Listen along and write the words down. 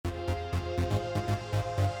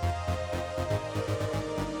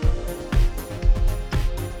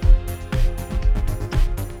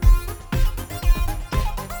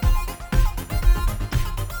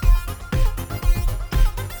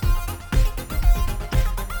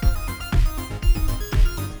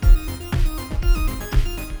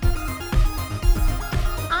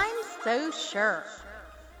Sure.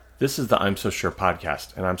 This is the I'm So Sure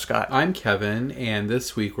podcast, and I'm Scott. I'm Kevin, and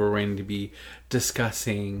this week we're going to be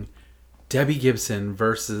discussing Debbie Gibson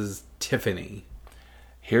versus Tiffany.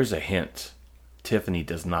 Here's a hint. Tiffany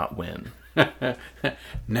does not win.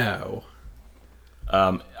 No.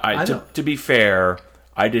 To be fair,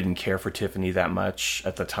 I didn't care for Tiffany that much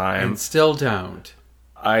at the time. And still don't.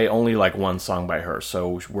 I only like one song by her,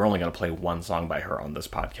 so we're only going to play one song by her on this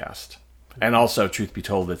podcast. And also, truth be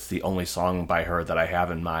told, it's the only song by her that I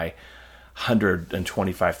have in my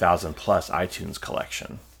 125,000 plus iTunes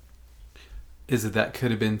collection. Is it That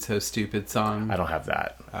Could Have Been So Stupid song? I don't have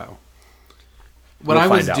that. Oh. When I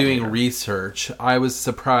was doing research, I was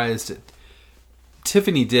surprised.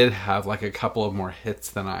 Tiffany did have like a couple of more hits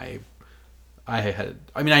than I had.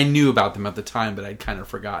 I mean, I knew about them at the time, but I'd kind of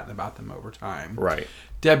forgotten about them over time. Right.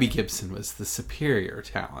 Debbie Gibson was the superior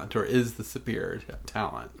talent, or is the superior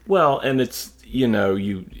talent. Well, and it's,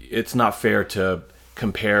 it's not fair to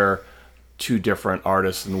compare two different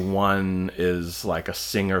artists, and one is like a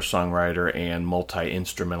singer-songwriter and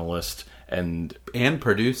multi-instrumentalist and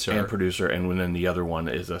producer, and then the other one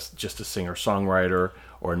is just a singer-songwriter,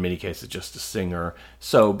 or in many cases just a singer.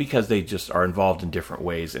 So because they just are involved in different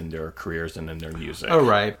ways in their careers and in their music. Oh,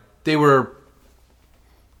 right. They were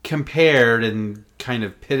compared and kind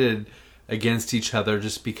of pitted against each other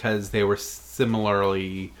just because they were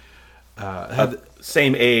similarly had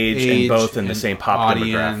same age and both in the same pop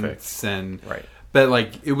demographic. And right. But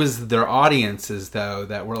like it was their audiences though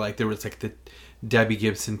that were like, there was like the Debbie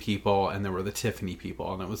Gibson people and there were the Tiffany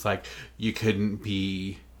people, and it was like you couldn't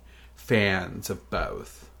be fans of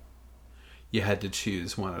both. You had to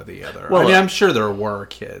choose one or the other. Well, I mean, I'm sure there were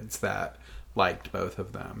kids that liked both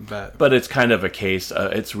of them, but it's kind of a case.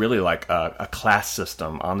 It's really like a class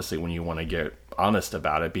system, honestly, when you want to get honest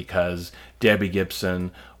about it, because Debbie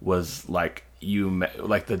Gibson was like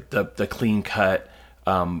the clean cut,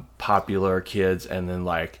 popular kids, and then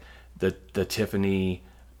like the Tiffany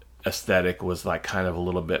aesthetic was like kind of a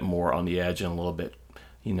little bit more on the edge and a little bit,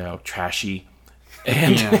 trashy.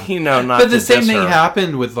 And not. But the same thing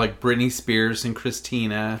happened with like Britney Spears and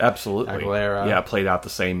Christina. Absolutely, Aguilera. Yeah, played out the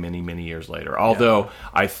same many years later. Although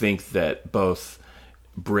I think that both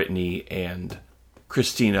Britney and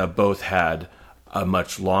Christina both had a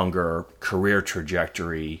much longer career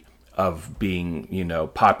trajectory of being,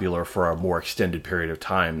 popular for a more extended period of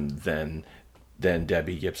time than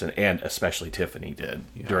Debbie Gibson and especially Tiffany did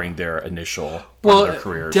during their initial their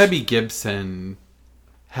careers. Debbie Gibson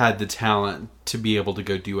had the talent to be able to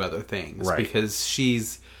go do other things, right? Because she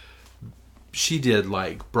did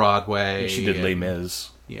like Broadway. She did Les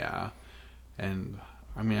Mis. Yeah. And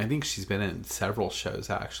I mean, I think she's been in several shows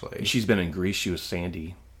actually. She's been in Grease. She was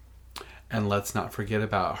Sandy. And let's not forget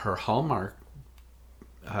about her Hallmark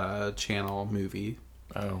channel movie.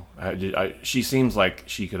 Oh, she seems like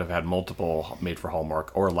she could have had multiple made for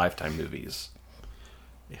Hallmark or Lifetime movies.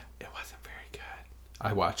 Yeah, it wasn't very good.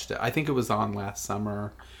 I watched it. I think it was on last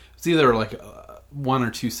summer. It was either like 1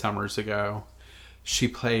 or 2 summers ago. She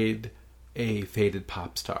played a faded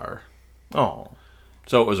pop star. Oh,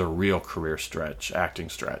 so it was a real career stretch, acting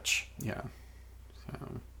stretch. Yeah.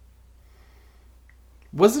 So.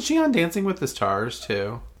 Wasn't she on Dancing with the Stars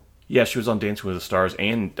too? Yeah, she was on Dancing with the Stars,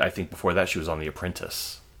 and I think before that she was on The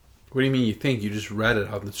Apprentice. What do you mean you think? You just read it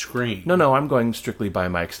on the screen. No, I'm going strictly by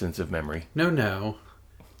my extensive memory. No.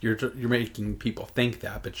 You're making people think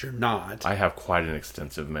that, but you're not. I have quite an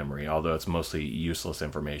extensive memory, although it's mostly useless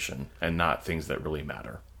information and not things that really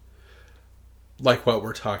matter. Like what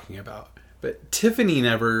we're talking about. But Tiffany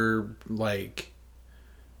never,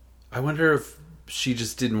 I wonder if she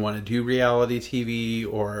just didn't want to do reality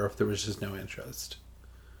TV or if there was just no interest.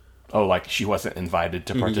 Oh, like she wasn't invited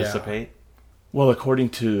to participate? Yeah. Well, according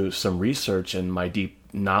to some research and my deep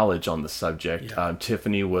knowledge on the subject,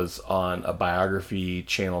 Tiffany was on a biography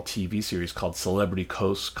channel TV series called Celebrity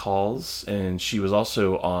Coast Calls, and she was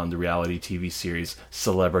also on the reality TV series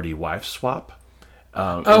Celebrity Wife Swap.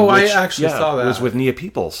 I actually saw that. It was with Nia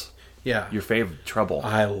Peoples. Yeah. Your favorite Trouble.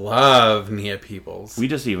 I love Nia Peoples. We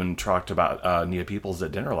just even talked about Nia Peoples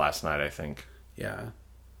at dinner last night, I think. Yeah.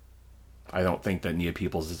 I don't think that Nia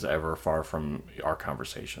Peoples is ever far from our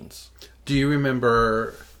conversations. Do you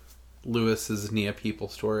remember Lewis's Nia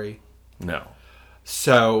Peoples story? No.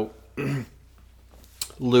 So,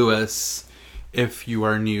 Lewis, if you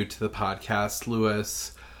are new to the podcast,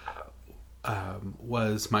 Lewis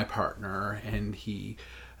was my partner, and he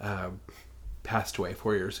passed away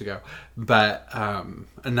 4 years ago. But,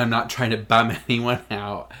 and I'm not trying to bum anyone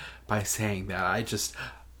out by saying that.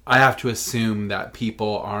 I have to assume that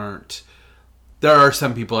people aren't there are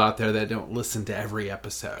some people out there that don't listen to every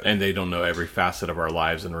episode. And they don't know every facet of our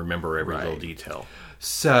lives and remember every Right. little detail.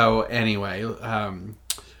 So anyway,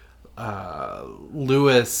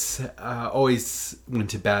 Lewis always went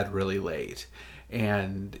to bed really late,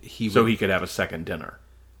 and he Could have a second dinner.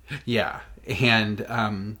 yeah,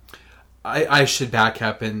 and I should back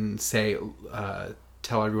up and say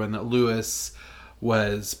tell everyone that Lewis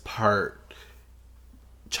was part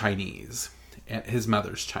Chinese, and his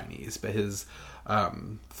mother's Chinese, but his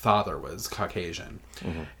father was Caucasian.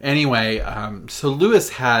 Mm-hmm. Anyway, so Lewis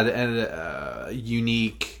had a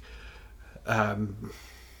unique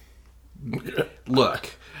look.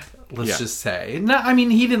 Let's just say, no, I mean,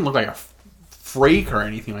 he didn't look like a freak or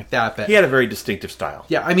anything like that, but He had a very distinctive style.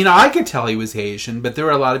 yeah, I mean, I could tell he was Asian, but there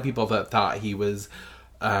were a lot of people that thought he was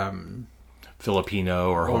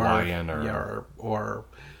Filipino or Hawaiian or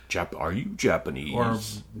are you Japanese? or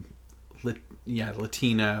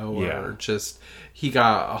Latino Yeah. or just he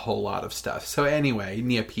got a whole lot of stuff. So anyway,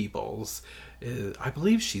 Nia Peoples, I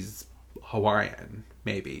believe she's Hawaiian,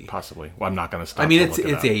 maybe. Possibly. Well, I'm not going to stop. I mean, to it's look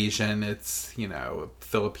it up. Asian, it's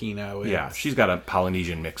Filipino. Yeah, she's got a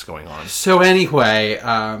Polynesian mix going on. So anyway,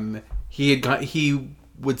 he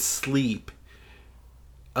would sleep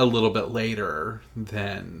a little bit later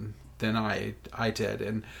than I did,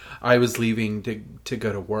 and I was leaving to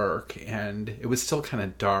go to work, and it was still kind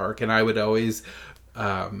of dark, and I would always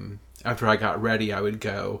after I got ready, I would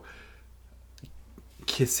go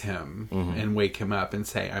kiss him and wake him up and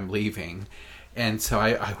say I'm leaving. And so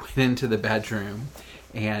I went into the bedroom,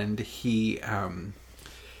 and he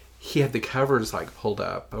had the covers like pulled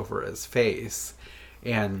up over his face,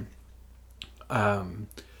 and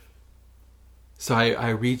so I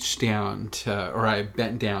reached down I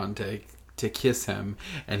bent down to kiss him,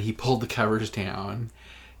 and he pulled the covers down,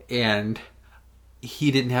 and he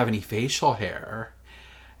didn't have any facial hair.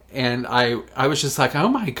 And I was just like, oh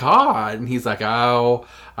my God. And he's like, oh,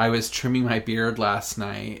 I was trimming my beard last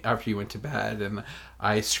night after you went to bed, and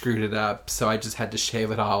I screwed it up, so I just had to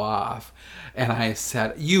shave it all off. And I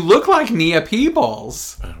said, you look like Nia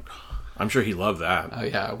Peoples. I'm sure he loved that. Oh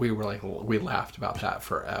yeah, we laughed about that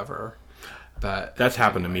forever. But That's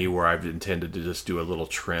happened to me where I've intended to just do a little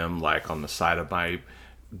trim, like on the side of my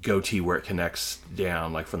goatee where it connects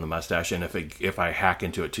down, like from the mustache. And if I hack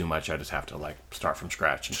into it too much, I just have to like start from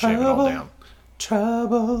scratch and shave it all down.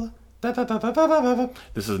 Trouble.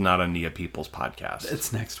 This is not a Nia Peoples podcast.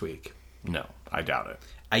 It's next week. No, I doubt it.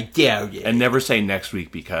 I doubt it. And never say next week,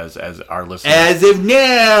 because as our listeners As of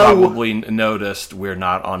now, probably noticed, we're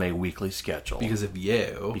not on a weekly schedule. because of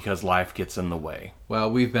you. Because life gets in the way. Well,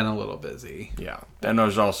 we've been a little busy. Yeah. And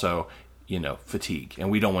there's also, fatigue. And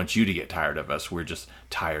we don't want you to get tired of us. We're just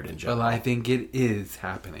tired in general. Well, I think it is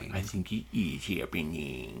happening. I think it is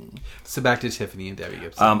happening. So back to Tiffany and Debbie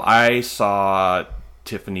Gibson. I saw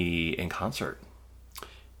Tiffany in concert.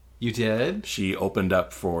 You did? She opened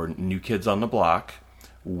up for New Kids on the Block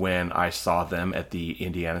when I saw them at the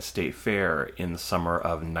Indiana State Fair in the summer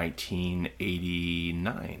of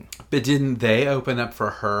 1989. But didn't they open up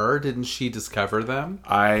for her? Didn't she discover them?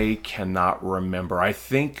 I cannot remember. I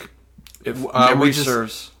think, if memory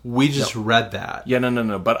serves... We just read that. Yeah,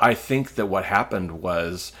 no. But I think that what happened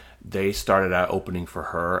was they started out opening for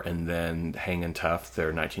her, and then Hangin' Tough,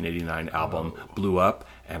 their 1989 album, blew up,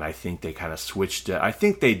 and I think they kind of switched it. I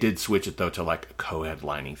think they did switch it, though, to like a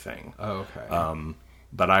co-headlining thing. Oh, okay.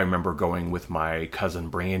 But I remember going with my cousin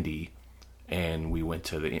Brandy, and we went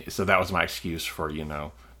to so that was my excuse for,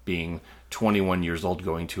 being 21 years old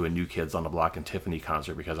going to a New Kids on the Block and Tiffany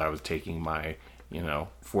concert, because I was taking my,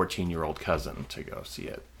 14-year-old cousin to go see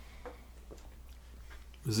it.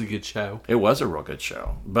 It was a good show. It was a real good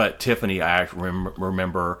show. But Tiffany, I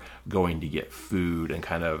remember going to get food and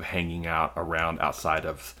kind of hanging out around outside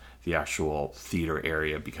of the actual theater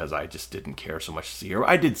area, because I just didn't care so much to see her.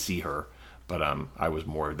 I did see her, but I was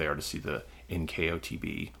more there to see the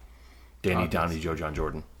NKOTB, Danny Downey, Joe John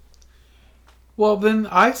Jordan. Well, then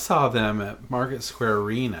I saw them at Market Square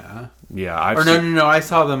Arena. Yeah, No. I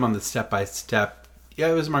saw them on the Step by Step. Yeah,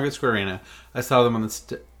 it was Market Square Arena. I saw them on the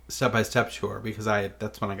Step by Step tour, because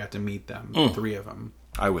that's when I got to meet them, 3 of them.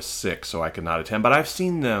 I was sick, so I could not attend. But I've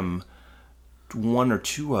seen them 1 or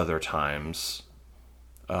 2 other times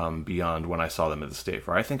beyond when I saw them at the State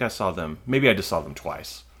Fair. I think I saw them. Maybe I just saw them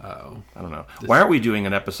twice. Oh. I don't know. Why aren't we doing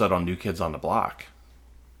an episode on New Kids on the Block?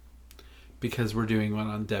 Because we're doing one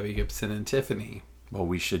on Debbie Gibson and Tiffany. Well,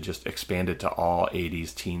 we should just expand it to all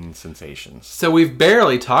 80s teen sensations. So we've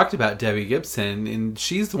barely talked about Debbie Gibson, and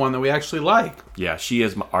she's the one that we actually like. Yeah, she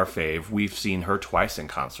is our fave. We've seen her twice in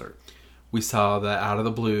concert. We saw the Out of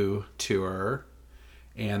the Blue tour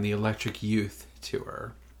and the Electric Youth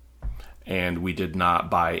tour. And we did not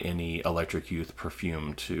buy any Electric Youth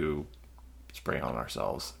perfume to spray on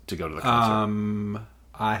ourselves to go to the concert.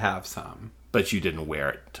 I have some. But you didn't wear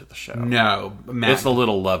it to the show. No. It's the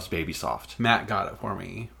little Love's Baby Soft. Matt got it for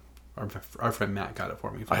me. Our friend Matt got it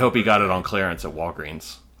for me. I hope he got it on clearance at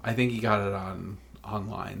Walgreens. I think he got it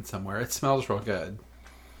online somewhere. It smells real good.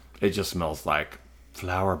 It just smells like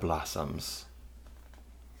flower blossoms.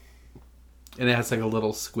 And it has like a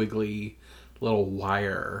little squiggly little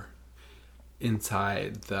wire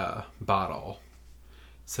inside the bottle.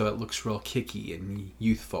 So it looks real kicky and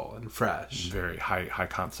youthful and fresh. Very high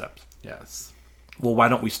concept. Yes. Well, why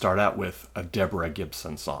don't we start out with a Deborah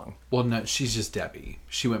Gibson song? Well, no, she's just Debbie.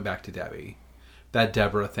 She went back to Debbie. That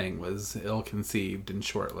Deborah thing was ill-conceived and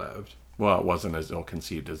short-lived. Well, it wasn't as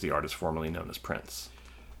ill-conceived as the artist formerly known as Prince.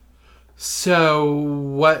 So,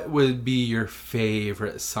 what would be your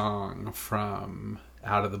favorite song from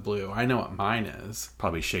Out of the Blue? I know what mine is.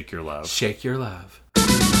 Probably Shake Your Love. Shake Your Love.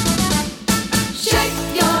 Shake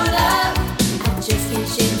your love, I just can't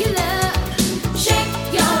shake your love. Shake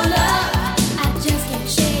your love, I just can't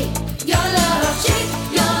shake your love. Shake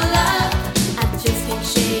your love, I just can't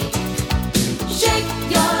shake. Shake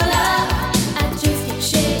your love, I just can't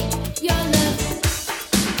shake your love.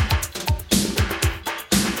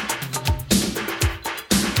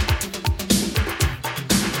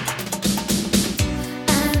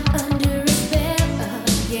 I'm under a spell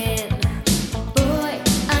again. Boy,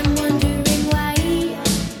 I'm wondering why.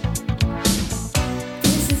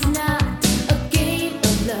 This is not a game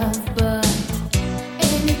of love, but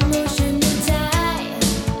an emotional tie.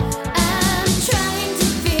 I'm trying to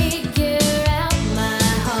figure out my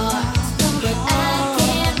heart, but I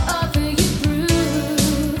can't offer you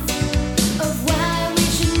proof of why we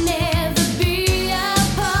should never be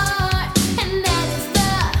apart. And that is the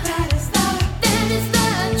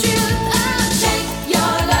truth. Oh, shake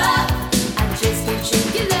your love, I just can't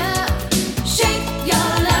shake your love. Shake your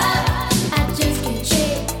love, I just can't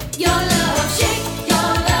shake your love. Shake your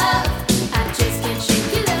love, I just can't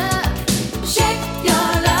shake your love. Shake your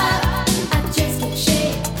love, I just can't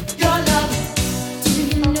shake your love. Do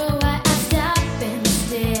you know why I stop and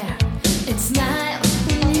stare and smile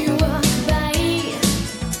when you walk by?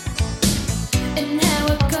 And how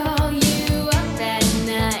I call you up at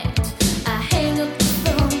night. I hang up the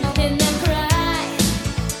phone and I cry.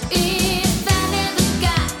 If I never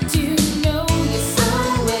got to know you so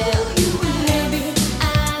well, maybe I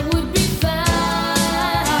would be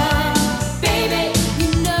fine. Baby, you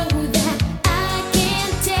know that I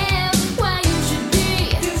can't tell why you should be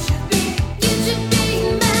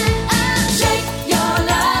mine. Oh, shake your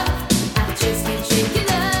love, I just can't shake your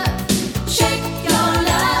love. Shake your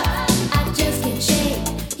love, I just can't shake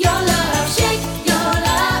your love. Shake your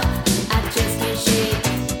love, I just can't shake.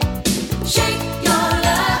 Shake your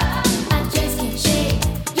love, I just can't shake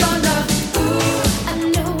your love. Ooh, I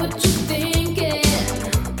know what you're thinking.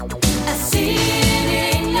 I see it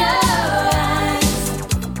in your eyes.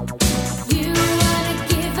 You wanna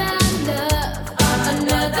give our love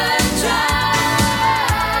another try.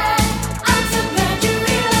 I'm so glad you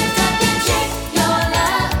realize I can't shake your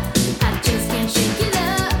love. I just can't shake your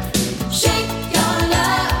love. Shake your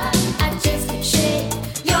love, I just can't shake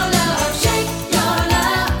your love. Shake your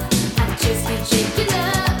love, I just can't shake your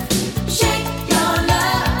love. Shake your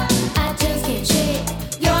love, I just can't shake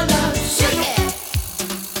your love. Shake it,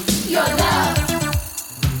 your love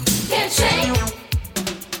can't shake,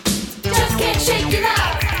 just can't shake your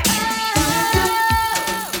love.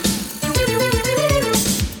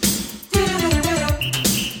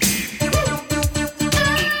 Shake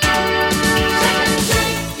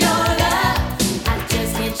your love, I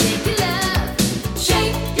just can't shake your love.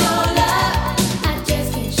 Shake your love, I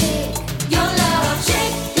just can't shake your love.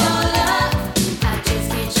 Shake your love, I just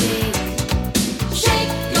can't shake.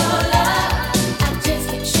 Shake your love, I just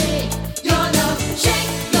can't shake your love. Shake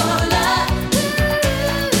your love,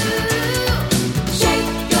 shake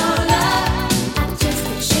your love, I just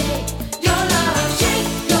can't shake your love. Shake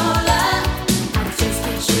your love, I just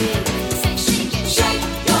can't shake. Say shake it, shake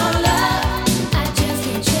your love, I just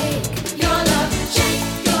can't shake your love. Shake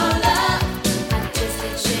your love, I just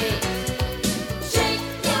can't shake. Shake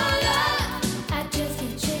your love, I just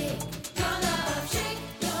can't shake your love. Shake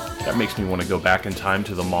your love. That makes me want to go back in time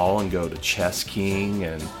to the mall and go to Chess King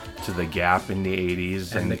and to the Gap in the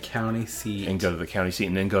 80s And the county seat. and go to the county seat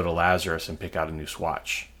and then go to Lazarus and pick out a new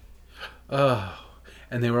Swatch. Oh,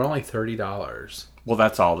 and they were only $30. Well,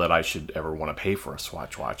 that's all that I should ever want to pay for a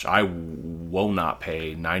Swatch watch. I will not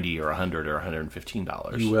pay $90 or $100 or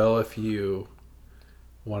 $115. You will if you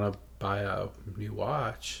want to buy a new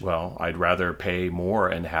watch. Well, I'd rather pay more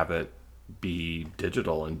and have it be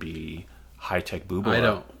digital and be high-tech booba. I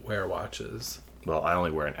don't wear watches. Well, I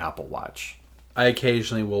only wear an Apple Watch. I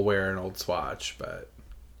occasionally will wear an old Swatch, but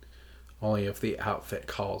only if the outfit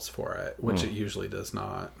calls for it, which it usually does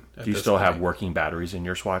not. Do you still have working batteries in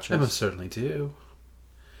your Swatches? I most certainly do.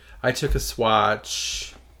 I took a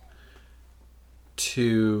Swatch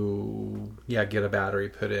to get a battery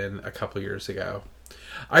put in a couple years ago.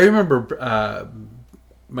 I remember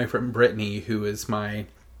my friend Brittany, who is my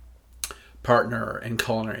partner in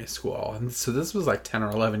culinary school, and so this was like 10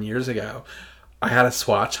 or 11 years ago. I had a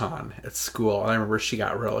Swatch on at school, and I remember she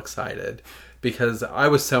got real excited because I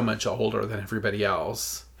was so much older than everybody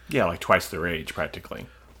else. Yeah, like twice their age, practically.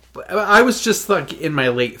 I was just like in my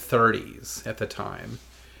late 30s at the time.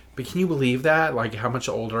 But can you believe that? Like how much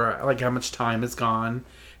older, like how much time has gone?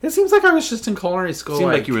 It seems like I was just in culinary school. It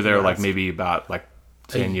seemed like you were there like maybe about like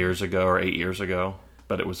 10 years ago or 8 years ago.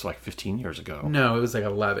 But it was like 15 years ago. No, it was like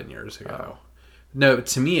 11 years ago. Oh. No,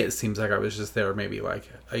 to me it seems like I was just there maybe like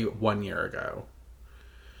 1 year ago.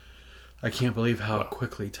 I can't believe how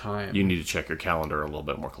quickly time... You need to check your calendar a little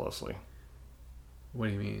bit more closely. What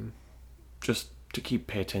do you mean? Just to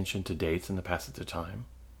pay attention to dates and the passage of time.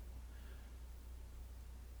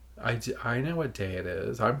 I know what day it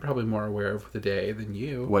is. I'm probably more aware of the day than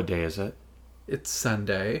you. What day is it? It's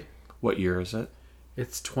Sunday. What year is it?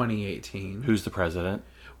 It's 2018. Who's the president?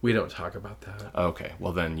 We don't talk about that. Okay,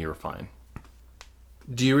 well then you're fine.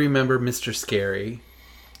 Do you remember Mr. Scary?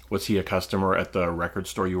 Was he a customer at the record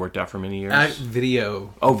store you worked at for many years? At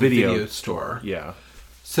video store. Yeah.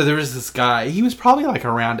 So there was this guy. He was probably like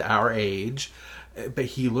around our age, but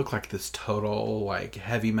he looked like this total like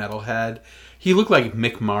heavy metal head. He looked like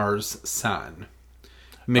Mick Mars' son.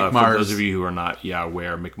 Mick Mars, for those of you who are not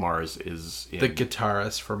aware, Mick Mars is the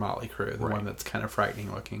guitarist for Motley Crue, the one that's kind of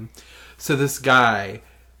frightening looking. So this guy,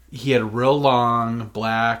 he had real long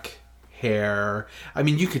black hair. I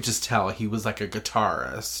mean, you could just tell he was like a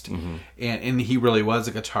guitarist, and he really was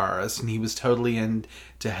a guitarist, and he was totally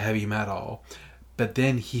into heavy metal. But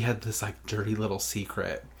then he had this like dirty little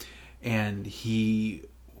secret, and he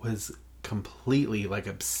was completely like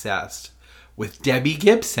obsessed with Debbie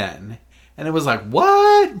Gibson. And it was like,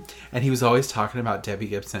 what? And he was always talking about Debbie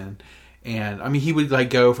Gibson. And I mean, he would like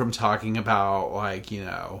go from talking about like, you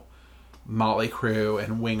know, Motley Crue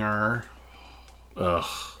and Winger. Ugh.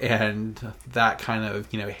 And that kind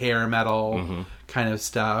of, you know, hair metal kind of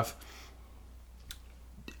stuff.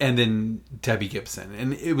 And then Debbie Gibson.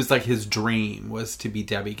 And it was like his dream was to be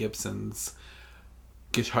Debbie Gibson's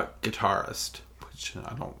guitarist. Which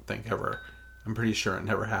I don't think ever, I'm pretty sure it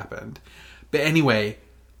never happened. But anyway,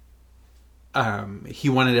 he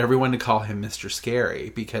wanted everyone to call him Mr. Scary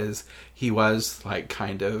because he was like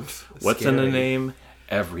kind of What's scary. in the name?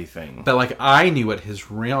 Everything. But like I knew what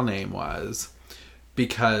his real name was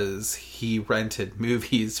because he rented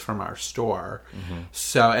movies from our store.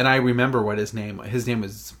 So, and I remember what his name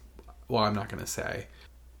was. Well, I'm not going to say.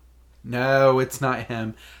 No, it's not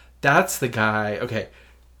him. That's the guy. Okay.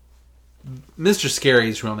 Mr.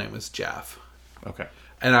 Scary's real name was Jeff. Okay.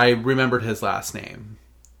 And I remembered his last name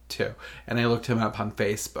too. And I looked him up on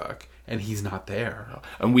Facebook and he's not there.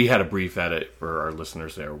 And we had a brief edit for our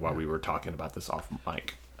listeners there while we were talking about this off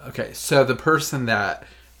mic. Okay, so the person that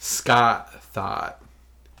Scott thought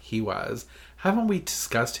he was, haven't we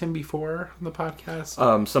discussed him before on the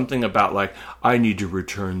podcast? Something about like, I need to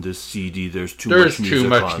return this CD. There's too There's much too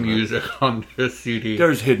much on it. music on this CD.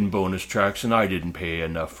 There's hidden bonus tracks, and I didn't pay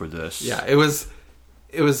enough for this. Yeah, it was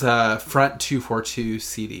a Front 242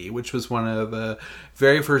 CD, which was one of the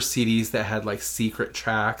very first CDs that had like secret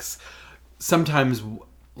tracks. Sometimes,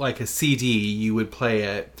 like a CD, you would play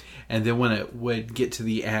it, and then when it would get to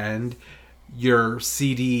the end, your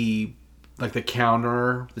CD, like the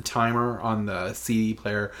counter, the timer on the CD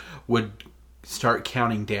player would start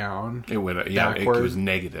counting down. It would, it was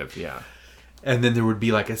negative, yeah. And then there would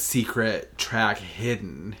be like a secret track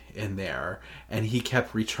hidden in there, and he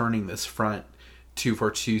kept returning this Front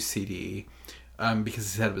 242 CD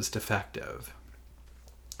because he said it was defective.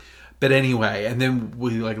 But anyway, and then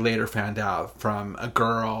we like later found out from a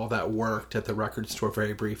girl that worked at the record store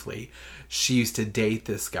very briefly. She used to date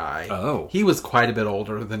this guy. Oh. He was quite a bit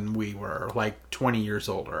older than we were, like 20 years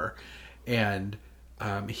older. And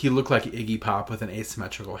he looked like Iggy Pop with an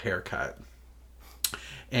asymmetrical haircut.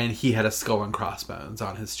 And he had a skull and crossbones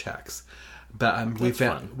on his checks. But we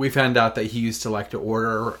found out that he used to like to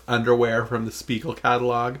order underwear from the Spiegel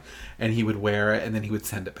catalog, and he would wear it, and then he would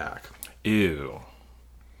send it back. Ew.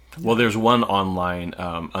 Well, there's one online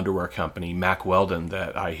underwear company, Mack Weldon,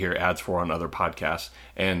 that I hear ads for on other podcasts.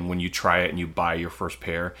 And when you try it and you buy your first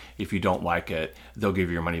pair, if you don't like it, they'll give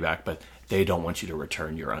you your money back. But they don't want you to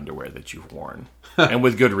return your underwear that you've worn. And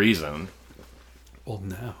with good reason. Well,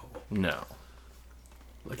 no. No.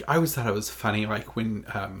 Like, I always thought it was funny, like, when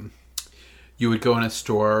you would go in a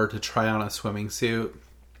store to try on a swimming suit,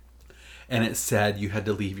 and it said you had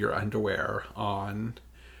to leave your underwear on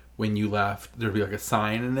when you left. There'd be, like, a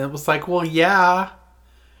sign, and it was like, well, yeah,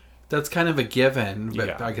 that's kind of a given, but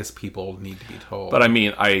Yeah. I guess people need to be told. But I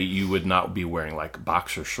mean, you would not be wearing like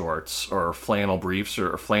boxer shorts or flannel briefs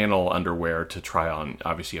or flannel underwear to try on.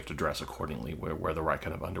 Obviously, you have to dress accordingly, wear the right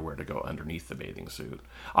kind of underwear to go underneath the bathing suit.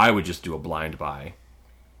 I would just do a blind buy.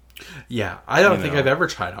 Yeah, I don't You think know. I've ever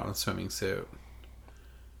tried on a swimming suit.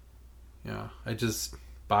 Yeah, I just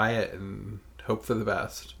buy it and hope for the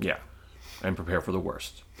best. Yeah, and prepare for the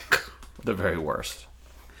worst, the very worst.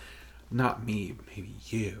 Not me, maybe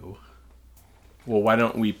you. Well, why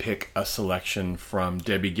don't we pick a selection from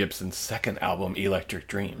Debbie Gibson's second album, Electric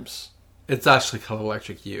Dreams? It's actually called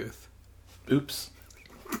Electric Youth. Oops.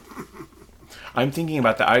 I'm thinking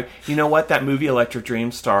about that. You know what? That movie, Electric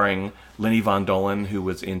Dreams, starring Lenny Von Dolen, who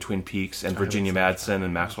was in Twin Peaks, and Virginia Madsen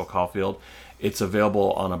and Maxwell Caulfield, it's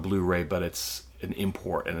available on a Blu-ray, but it's an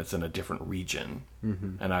import, and it's in a different region.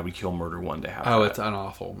 Mm-hmm. And I would kill Murder One to have Oh, that. it's an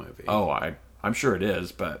awful movie. Oh, I'm sure it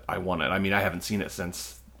is, but I want it. I mean, I haven't seen it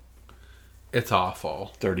since It's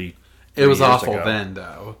awful. 30 It was years awful ago. then,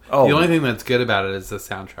 though. Oh. The only thing that's good about it is the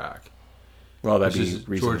soundtrack. Well, that'd Which be is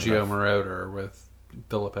reason Giorgio enough. Moroder with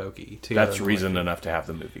Philip Oakey. together That's in reason Electric. enough to have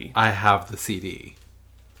the movie. I have the CD.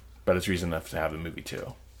 But it's reason enough to have the movie,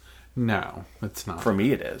 too. No, it's not. For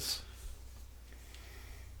me, it is.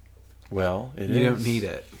 Well, it is. You don't need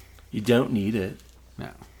it. You don't need it. No.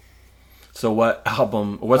 So what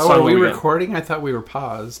album, what Oh, song are we gonna- recording? I thought we were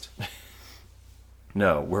paused.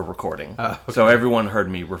 No, we're recording. Oh, okay. So everyone heard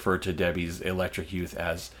me refer to Debbie's Electric Youth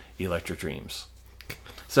as Electric Dreams.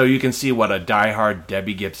 So you can see what a diehard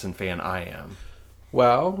Debbie Gibson fan I am.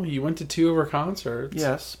 Well, you went to 2 of her concerts.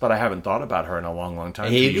 Yes, but I haven't thought about her in a long, long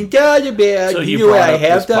time. You can tell you about. So you you know what brought I up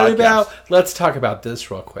have this thought podcast. about. Let's talk about this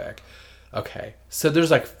real quick. Okay, so there's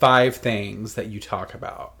like 5 things that you talk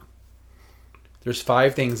about. There's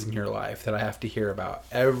 5 things in your life that I have to hear about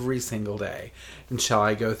every single day. And shall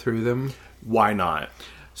I go through them? Why not?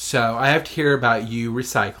 So I have to hear about you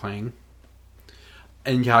recycling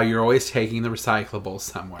and how you're always taking the recyclables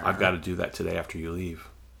somewhere. I've got to do that today after you leave.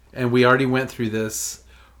 And we already went through this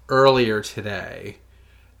earlier today,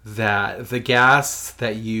 that the gas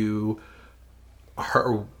that you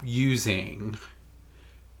are using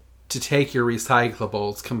to take your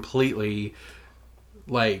recyclables completely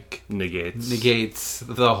negates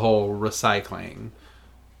the whole recycling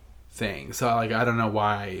thing. So like, I don't know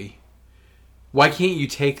why can't you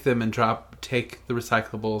take them and take the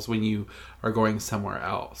recyclables when you are going somewhere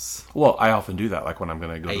else? Well, I often do that, like when I'm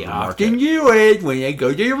going to go to the market. Often do it when you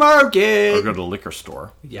go to your market. Or go to the liquor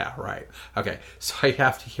store. Yeah, right. Okay, so I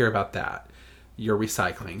have to hear about that. Your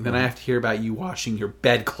recycling. Then I have to hear about you washing your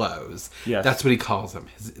bedclothes. Yes. That's what he calls them.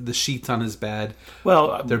 The sheets on his bed.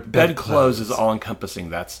 Well, They're bed clothes clothes. is all encompassing.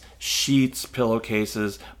 That's sheets,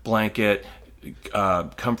 pillowcases, blanket,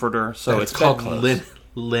 comforter. So it's called bed clothes.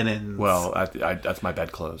 linens. Well, that's my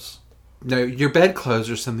bed clothes. no, your bed clothes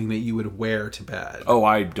are something that you would wear to bed. Oh,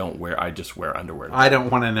 I don't wear. I just wear underwear. I don't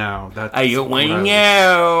want to know. That's I don't want to gross.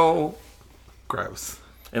 know. Gross.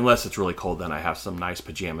 Unless it's really cold, then I have some nice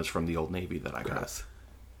pajamas from the Old Navy that I got. Gross.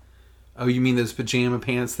 Oh, you mean those pajama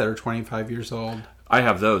pants that are 25 years old? I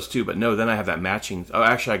have those too, but no, then I have that matching. Oh,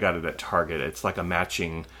 actually, I got it at Target. It's like a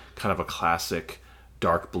matching, kind of a classic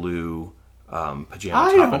dark blue pajama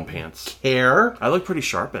I top don't and pants. Care? I look pretty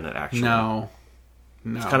sharp in it, actually. No.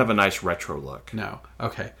 It's kind of a nice retro look. No.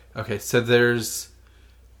 Okay. So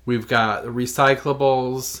we've got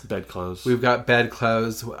recyclables. Bed clothes. We've got bed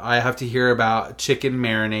clothes. I have to hear about chicken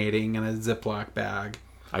marinating in a Ziploc bag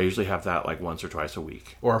I usually have that like once or twice a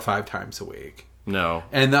week. or 5 times a week. No.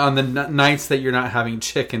 And on the nights that you're not having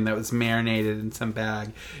chicken that was marinated in some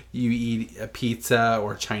bag, you eat a pizza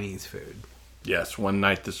or Chinese food. Yes, one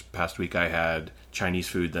night this past week I had Chinese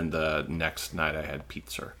food, then the next night I had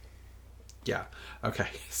pizza. Yeah. Okay.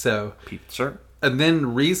 So, Pizza? and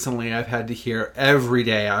then recently I've had to hear, every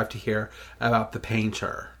day I have to hear about the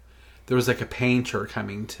painter. There was like a painter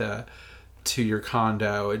coming to your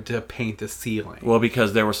condo to paint the ceiling. Well,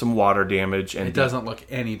 because there was some water damage and It doesn't look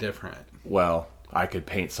any different. well, I could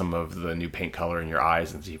paint some of the new paint color in your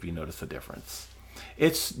eyes and see if you notice the difference.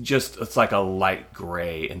 It's like a light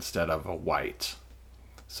gray instead of a white.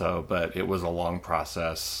 So, but it was a long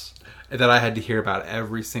process. That I had to hear about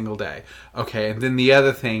every single day. Okay, and then the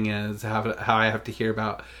other thing is how I have to hear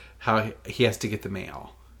about how he has to get the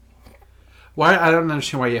mail. Why? I don't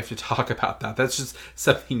understand why you have to talk about that. That's just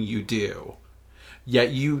something you do.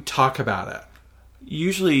 Yet you talk about it.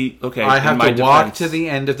 Usually, okay. I in have my to walk defense- to the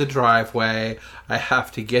end of the driveway. I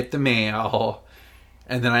have to get the mail.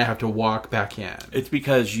 And then I have to walk back in. It's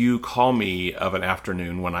because you call me of an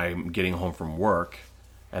afternoon when I'm getting home from work,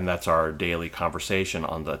 and that's our daily conversation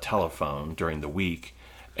on the telephone during the week.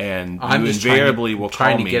 And I'm you just invariably will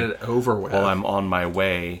trying call to me get it over with. while I'm on my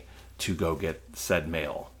way to go get said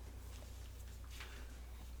mail.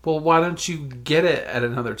 Well, why don't you get it at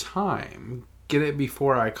another time? Get it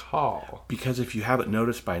before I call. Because if you haven't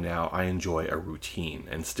noticed by now, I enjoy a routine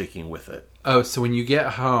and sticking with it. Oh, so when you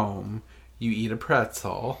get home, you eat a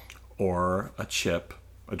pretzel. Or a chip,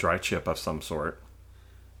 a dry chip of some sort.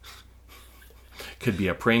 Could be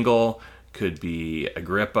a Pringle, could be a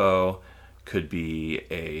Grippo, could be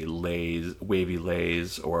a Lay's, Wavy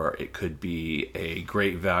Lay's, or it could be a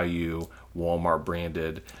Great Value Walmart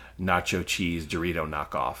branded nacho cheese Dorito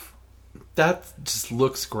knockoff. That just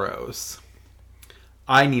looks gross.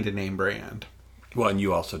 I need a name brand. Well, and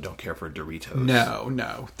you also don't care for Doritos.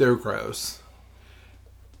 No, they're gross.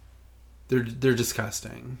 They're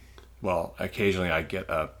disgusting. Well, occasionally I get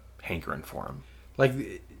a hankering for them.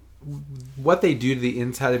 Like, what they do to the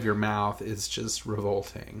inside of your mouth is just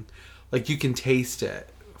revolting. Like, you can taste it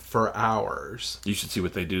for hours. You should see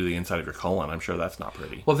what they do to the inside of your colon. I'm sure that's not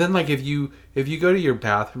pretty. Well, then, like, if you go to your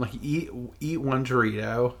bathroom, like, eat one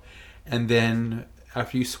Dorito, and then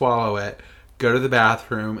after you swallow it, go to the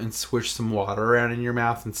bathroom and swish some water around in your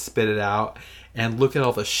mouth and spit it out, and look at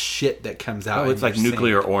all the shit that comes out. Oh, it's in like your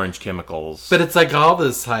nuclear sink. orange chemicals. But it's like all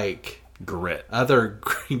this, like, Grit. other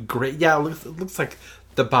great. Yeah, it looks like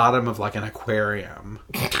the bottom of, like, an aquarium.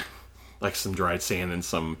 Like some dried sand and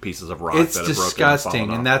some pieces of rock It's that have broken disgusting, and and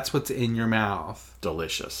fallen off. that's what's in your mouth.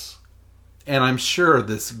 Delicious. And I'm sure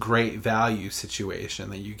this great value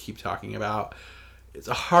situation that you keep talking about is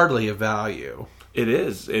hardly a value. It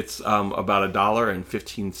is. It's about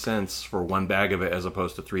 $1.15 for one bag of it, as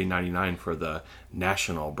opposed to $3.99 for the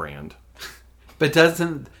national brand. But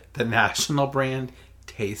doesn't the national brand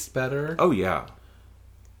taste better? Oh yeah,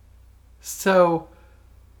 So,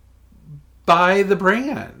 buy the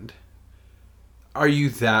brand. Are you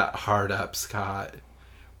that hard up, Scott?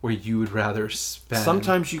 Where you would rather spend...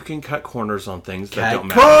 sometimes you can cut corners on things that Cut don't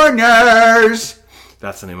matter. corners!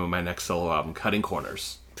 That's the name of my next solo album, Cutting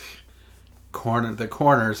Corners. The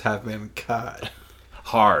corners have been cut.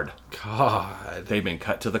 Hard. God. They've been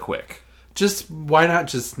cut to the quick. Why not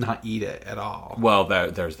just not eat it at all? Well,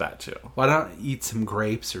 there's that too. Why not eat some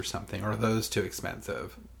grapes or something? Or are those too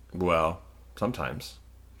expensive? Well, sometimes.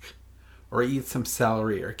 Or eat some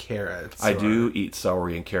celery or carrots. I do eat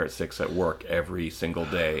celery and carrot sticks at work every single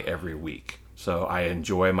day, every week. So I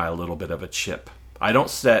enjoy my little bit of a chip.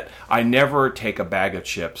 I never take a bag of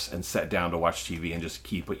chips and sit down to watch TV and just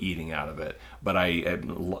keep eating out of it. But I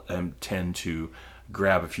tend to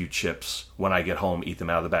grab a few chips when I get home, eat them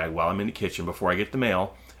out of the bag while I'm in the kitchen before I get the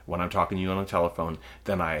mail. When I'm talking to you on the telephone,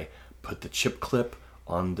 then I put the chip clip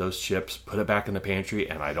on those chips, put it back in the pantry,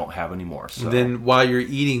 and I don't have any more. So Then while you're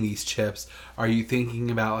eating these chips, are you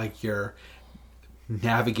thinking about like your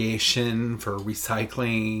navigation for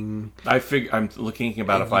recycling? I'm looking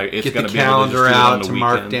about if it's Get going the to be able to just calendar do it on out the to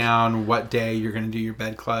mark weekend. down what day you're going to do your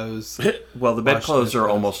bed clothes. Well, the bed Wash clothes the are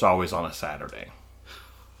clothes. almost always on a Saturday.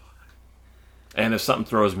 And if something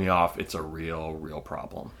throws me off, it's a real, real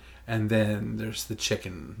problem. And then there's the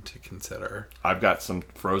chicken to consider. I've got some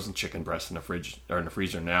frozen chicken breasts in the fridge or in the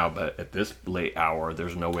freezer now, but at this late hour,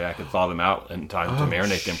 there's no way I can thaw them out in time to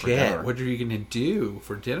marinate them for dinner. What are you going to do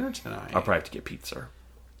for dinner tonight? I'll probably have to get pizza.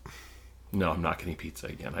 No, I'm not getting pizza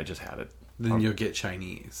again. I just had it. Then you'll get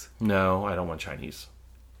Chinese. No, I don't want Chinese.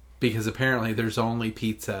 Because apparently there's only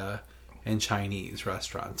pizza and Chinese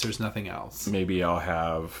restaurants. There's nothing else. Maybe I'll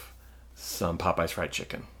have some Popeye's fried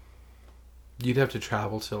chicken. You'd have to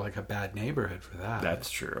travel to like a bad neighborhood for that.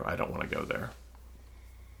 That's true. I don't want to go there.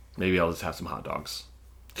 Maybe I'll just have some hot dogs.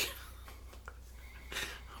 Oh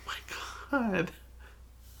my God.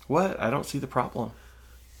 What? I don't see the problem.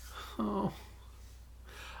 Oh.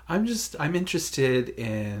 I'm interested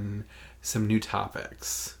in some new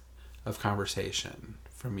topics of conversation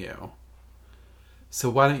from you.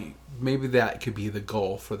 So why don't you, maybe that could be the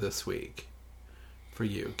goal for this week for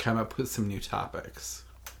you. Come up with some new topics.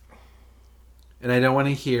 And I don't want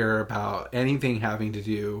to hear about anything having to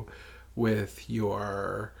do with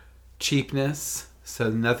your cheapness. So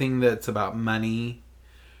nothing that's about money.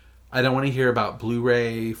 I don't want to hear about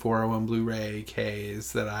Blu-ray, 401 Blu-ray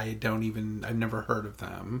Ks that I've never heard of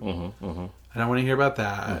them. I don't want to hear about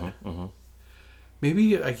that.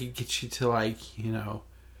 Maybe I could get you to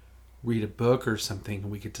read a book or something,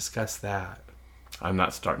 and we could discuss that. I'm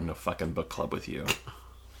not starting a fucking book club with you.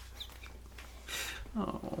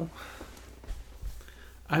 Oh.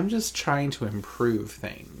 I'm just trying to improve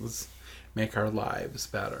things, make our lives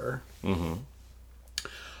better. Mm-hmm.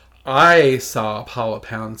 I saw Paula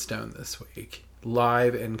Poundstone this week,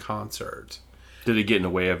 live in concert. Did it get in the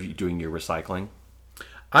way of you doing your recycling?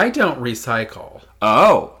 I don't recycle.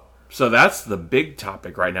 Oh, so that's the big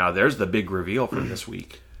topic right now. There's the big reveal for this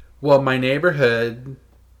week. Well, my neighborhood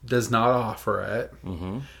does not offer it.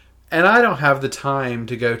 Mm-hmm. And I don't have the time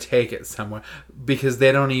to go take it somewhere because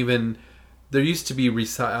they don't even... There used to be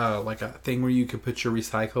like a thing where you could put your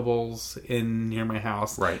recyclables in near my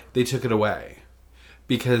house. Right. They took it away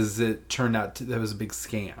because it turned out that was a big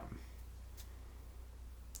scam.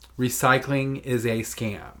 Recycling is a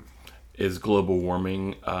scam. Is global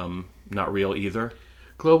warming not real either?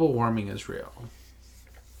 Global warming is real.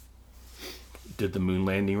 Did the moon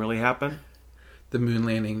landing really happen? The moon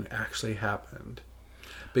landing actually happened.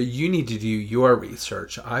 But you need to do your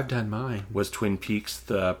research. I've done mine. Was Twin Peaks,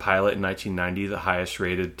 the pilot in 1990, the highest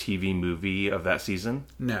rated TV movie of that season?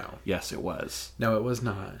 No. Yes, it was. No, it was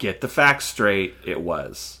not. Get the facts straight. It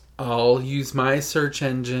was. I'll use my search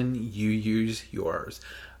engine. You use yours.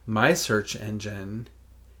 My search engine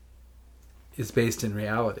is based in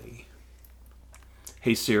reality.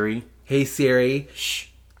 Hey Siri. Hey Siri. Shh.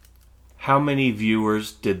 How many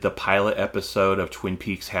viewers did the pilot episode of Twin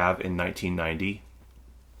Peaks have in 1990?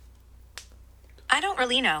 I don't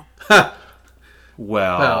really know.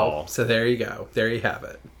 Well, So there you go. There you have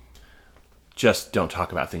it. just don't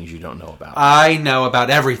talk about things you don't know about. I know about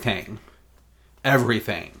everything.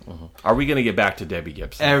 Everything. Mm-hmm. Are we going to get back to Debbie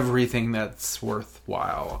Gibson? Everything that's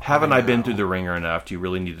worthwhile. Haven't I been know. through the ringer enough? Do you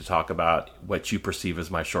really need to talk about what you perceive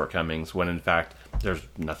as my shortcomings when in fact there's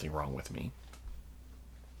nothing wrong with me?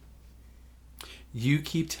 You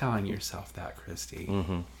keep telling yourself that, Christy.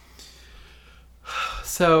 Mm-hmm.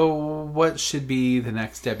 So, what should be the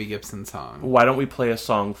next Debbie Gibson song? Why don't we play a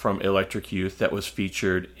song from Electric Youth that was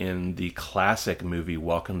featured in the classic movie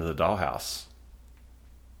Welcome to the Dollhouse?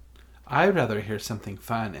 I'd rather hear something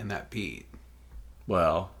fun in that beat.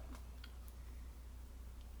 Well,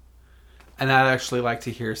 And I'd actually like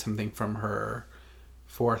to hear something from her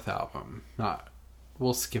fourth album.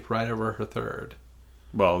 We'll skip right over her third.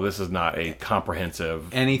 this is not a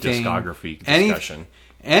comprehensive Anything, discography discussion.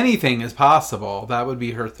 Anything is possible. That would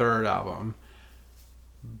be her third album.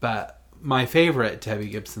 But my favorite Debbie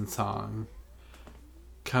Gibson song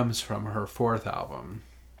comes from her fourth album.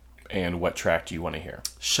 And what track do you want to hear?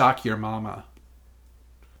 Shock Your Mama.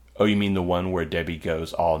 Oh, you mean the one where Debbie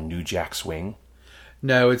goes all New Jack Swing?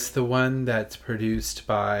 No, it's the one that's produced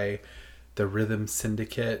by the Rhythm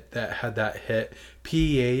Syndicate that had that hit,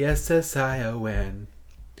 Passion.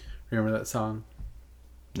 Remember that song?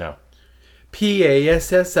 No.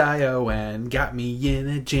 Passion, got me in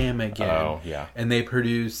a jam again. Oh, yeah. And they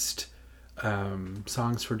produced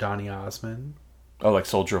songs for Donny Osmond. Oh, like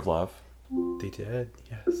Soldier of Love? They did,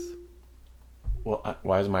 yes. Well,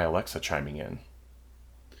 why is my Alexa chiming in?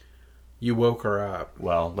 You woke her up.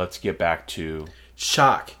 Well, let's get back to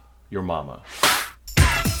Shock. Your Mama.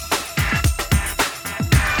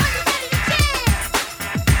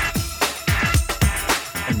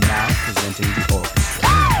 And now presenting the orchestra.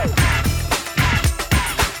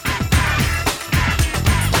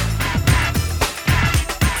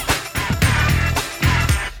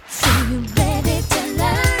 So you ready to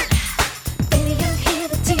learn? Baby, I'm here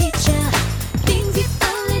to teach ya things you've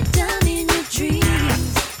only done in your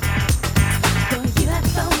dreams. Though you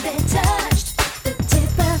have only touched the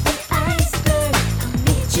tip of the iceberg, I'll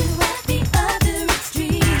meet you at the other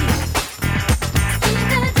extreme. In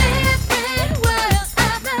a different world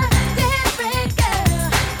of a different girl,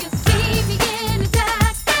 you'll see me in a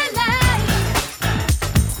darker light.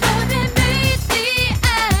 Love beneath the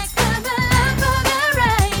eye, come along for the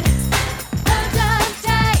ride. Hold on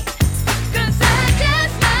tight, 'cause I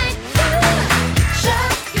just might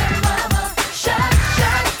shock your mama, shock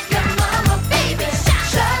your mama, baby.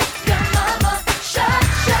 Shock your mama, shock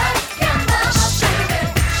your mama, baby.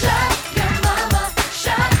 Shock your mama,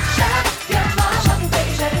 shock your mama,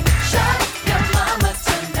 baby. Shock your mama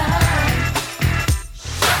tonight.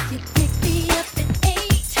 You pick me up at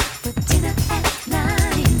 8 for dinner at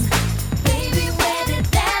 9. Baby, where did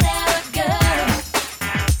that ever go?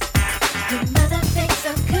 Your mother thinks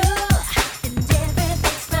I'm cool and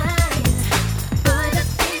everything's fine. Boy, the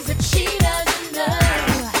things that she doesn't know.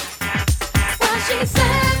 While she's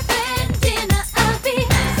serving dinner, I'll be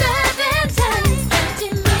serving time.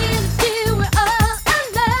 Counting meals till we're all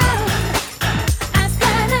alone. I've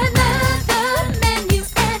got another menu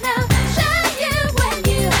and I'll show you when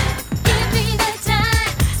you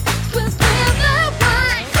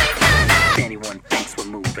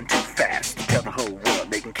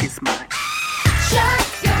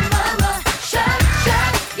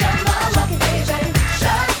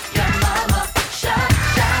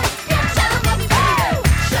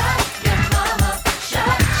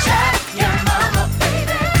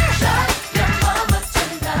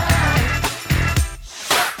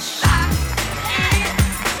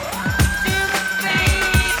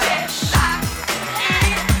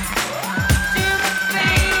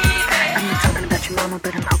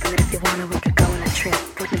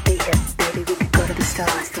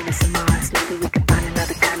Venus and Mars. Maybe we can find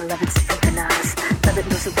another kind of love and synchronize. Love that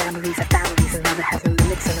knows no boundaries or boundaries, and love that has no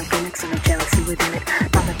limits and no gimmicks and no jealousy within it.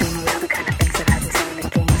 Mama don't allow the kind of things that I've been saying, the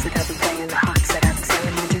games that I've been playing, the hearts that I've been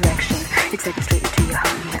saying, no direction. It's like straight into your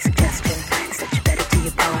heart, my suggestion. It's that you better do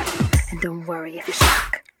your part, and don't worry if you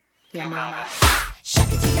shock your mama.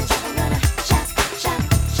 Shock it till you drop, I'm gonna shock, shock,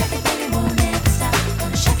 shock it, baby, won't never stop.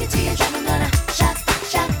 Gonna shock it till you drop, I'm gonna shock,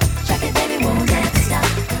 shock, shock it, baby, won't never stop.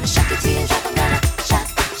 Gonna shock it till you drop, I'm gonna shock,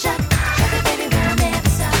 shock, shock it, baby, won't never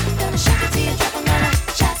stop. Gonna shock it till you drop, I'm gonna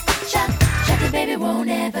shock, shock, shock it, baby, won't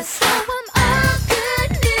never stop. I'm all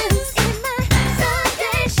good news in my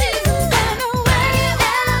Sunday shoes. On the way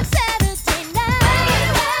out Saturday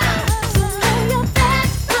night. So know your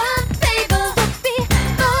best front paper will be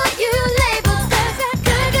for you labels. 'Cause I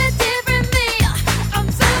could get different me. I'm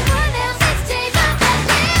someone else's taste. I'm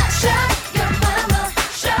that shock your mama,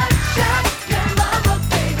 shock, shock your mama,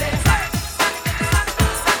 baby.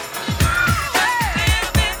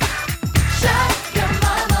 Shock your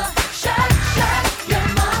mama, shock, shock your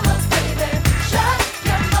mama, baby. Shock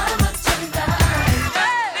your mama tonight.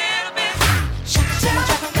 Shock it till you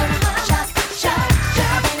drop, I'm gonna shock, shock,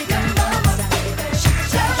 shock it, baby, your mama, baby. Shock it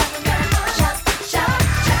till you drop, I'm gonna shock, shock,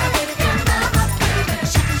 shock it, baby, your mama, baby.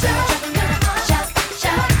 Shock it till you drop, I'm gonna shock,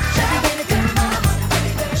 shock, shock it, baby, your mama,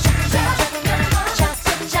 baby. Shock it till you drop, I'm gonna shock,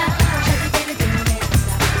 shock, shock it, baby, don't never stop.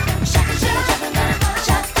 Shock it till you drop, I'm gonna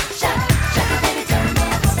shock, shock, shock it, baby, don't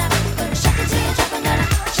never stop. Gonna shock it till you drop, I'm gonna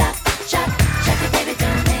shock, shock, shock it, baby,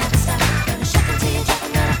 don't never stop. Gonna shock it till you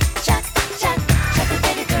drop, I'm gonna shock, shock, shock it,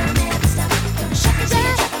 baby, don't never stop. Gonna shock it till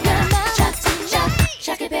you drop, I'm gonna shock, shock,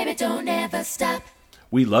 shock it, baby, don't ever stop.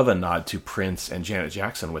 We love a nod to Prince and Janet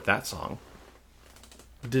Jackson with that song.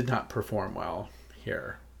 Did not perform well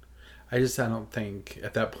here. I don't think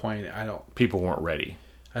at that point. People weren't ready.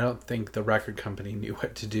 I don't think the record company knew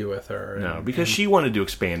what to do with her. No, because she wanted to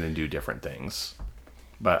expand and do different things.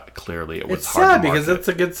 But clearly it was it's hard sad to because market. it's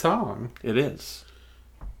a good song. It is.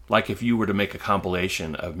 Like if you were to make a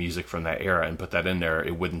compilation of music from that era and put that in there,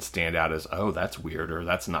 it wouldn't stand out as, oh, that's weird or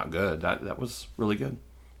that's not good. That was really good.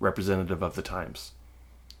 Representative of the times.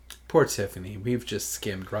 Poor Tiffany. We've just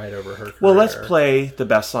skimmed right over her career. Well, let's play the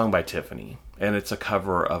best song by Tiffany. And it's a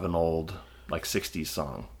cover of an old, 60s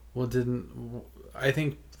song. Well, I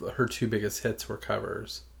think her two biggest hits were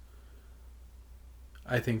covers.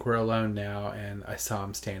 I think We're Alone Now and I Saw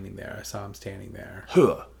Him Standing There. I Saw Him Standing There.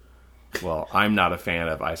 Huh. Well, I'm not a fan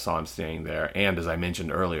of I Saw Him Standing There. And as I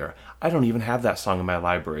mentioned earlier, I don't even have that song in my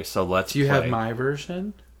library. So let's Do you play. have my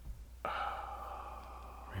version?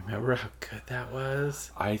 Remember how good that was?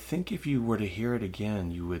 I think if you were to hear it again,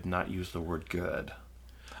 you would not use the word good.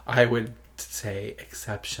 I would say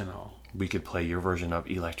exceptional. We could play your version of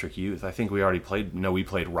Electric Youth. I think we already played... No, we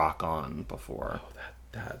played Rock On before. Oh,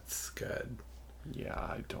 that's good. Yeah,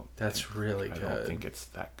 I don't... That's really good. I don't think it's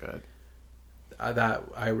that good.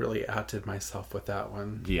 I really outdid myself with that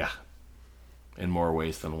one. Yeah. In more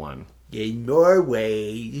ways than one. In more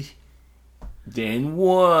ways than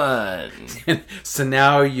one. So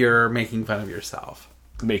now you're making fun of yourself.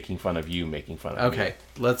 Making fun of you, making fun of me. Okay,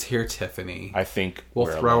 let's hear Tiffany. I think we'll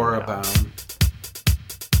we're throw her alone a now. bone.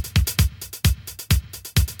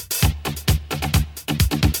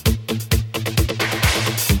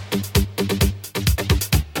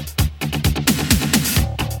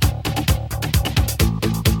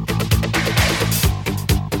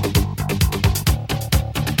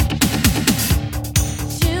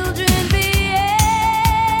 Children behave.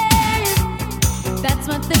 That's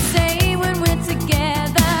what they say when we're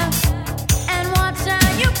together. And watch how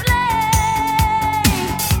you play.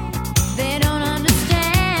 They don't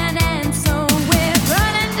understand, and so we're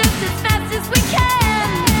running just as fast as we can,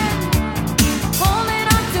 holding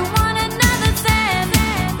on to one another's hand,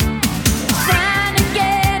 trying to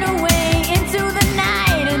get away into the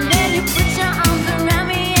night. And then you put your arms around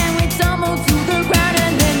me and we tumble to the ground.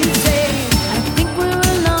 And then you say, I think we're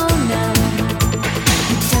alone now.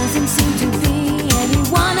 It doesn't seem to be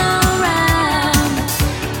anyone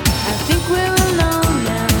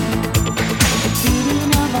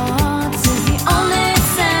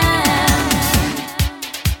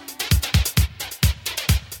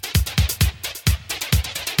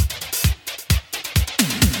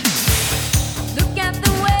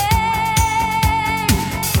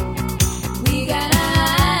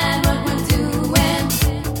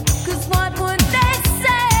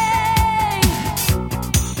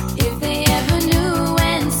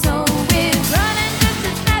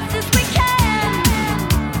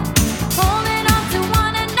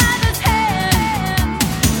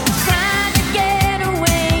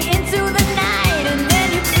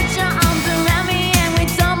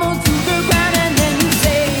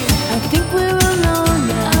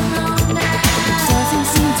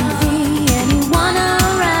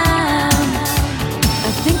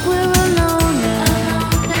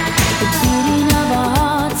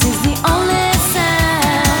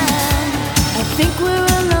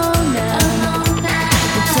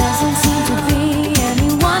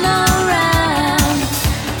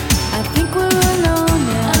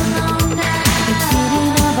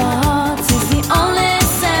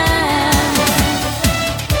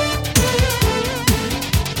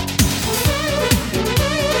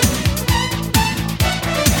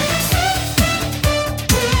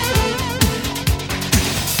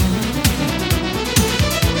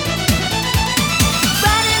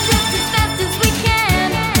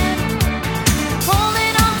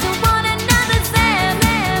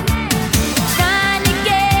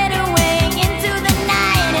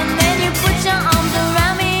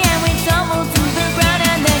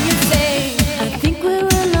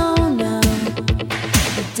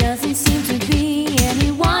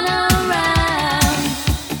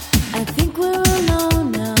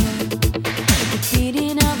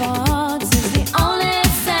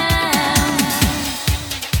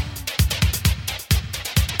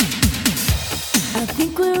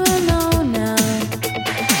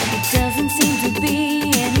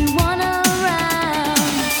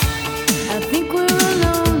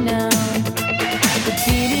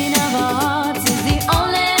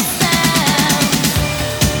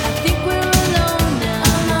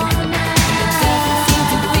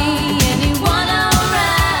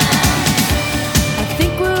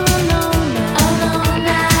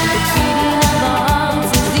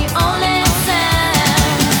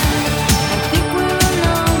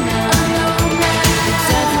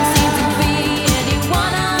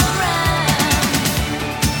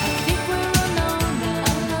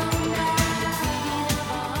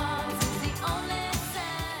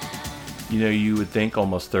You would think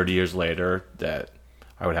almost 30 years later that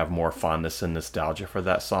I would have more fondness and nostalgia for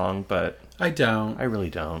that song, but I don't. I really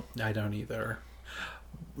don't. I don't either.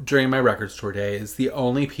 During my record store days, the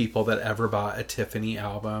only people that ever bought a Tiffany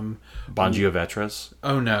album, Bon Giovetras?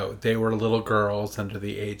 oh no, they were little girls under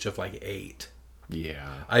the age of like 8. Yeah.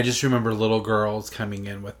 I just remember little girls coming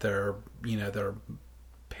in with their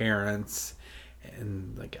parents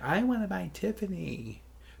and like, I want to buy Tiffany.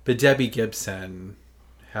 But Debbie Gibson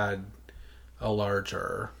had a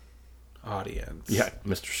larger audience. Yeah,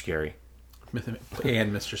 Mr. Scary.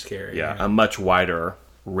 And Mr. Scary. Yeah, a much wider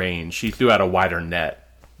range. She threw out a wider net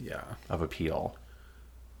Yeah. of appeal.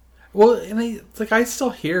 Well, and I still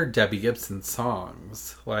hear Debbie Gibson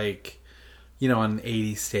songs, like, on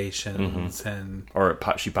 80 stations and Or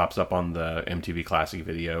she pops up on the MTV Classic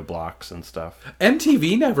video blocks and stuff.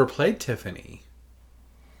 MTV never played Tiffany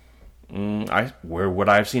Where would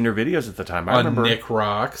I have seen her videos at the time? I on remember. Nick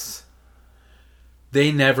Rocks.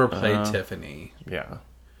 They never played Tiffany. Yeah.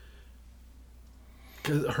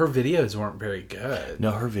 'Cause her videos weren't very good.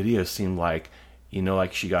 No, her videos seemed like,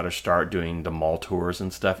 like she got her start doing the mall tours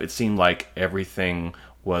and stuff. It seemed like everything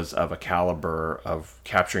was of a caliber of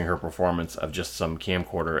capturing her performance of just some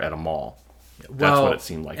camcorder at a mall. That's what it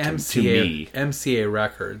seemed like to me. MCA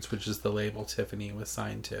Records, which is the label Tiffany was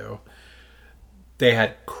signed to, they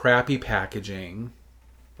had crappy packaging,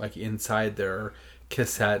 like inside their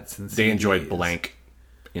cassettes and CDs. They enjoyed blank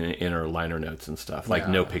in her liner notes and stuff, like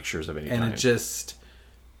no pictures of any and kind. it just,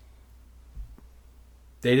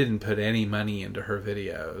 they didn't put any money into her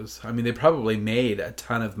videos. I mean, they probably made a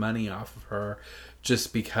ton of money off of her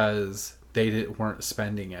just because they weren't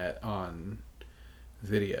spending it on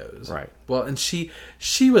videos. Right. Well, and she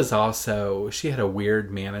was also, she had a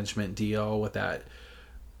weird management deal with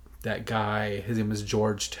that guy. His name was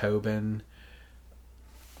George Tobin.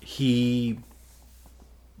 He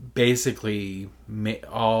basically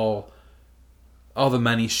all the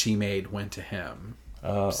money she made went to him.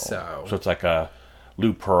 Oh, so it's like a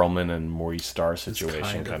Lou Pearlman and Maurice Starr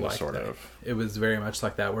situation, kind of, like sort that. of. It was very much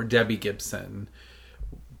like that, where Debbie Gibson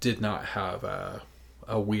did not have a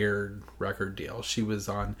weird record deal. She was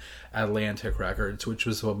on Atlantic Records, which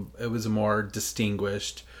was it was a more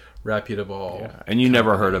distinguished, reputable. Yeah. And you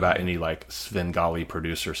never heard about any like Svengali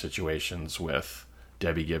producer situations with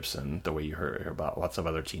Debbie Gibson the way you heard about lots of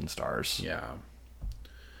other teen stars. Yeah.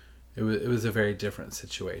 It was a very different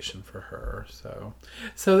situation for her. So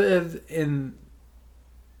in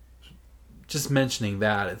just mentioning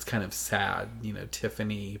that, it's kind of sad.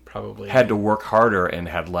 Tiffany probably Had to work harder and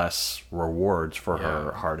had less rewards for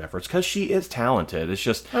her hard efforts because she is talented. It's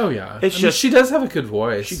just Oh yeah, it's I mean, just she does have a good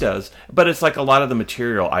voice. She does, but it's like a lot of the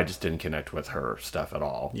material I just didn't connect with her stuff at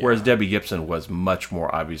all. Yeah. Whereas Debbie Gibson was much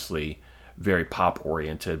more obviously very pop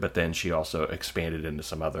oriented, but then she also expanded into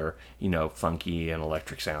some other, funky and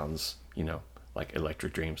electric sounds, like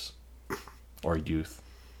Electric Dreams or Youth.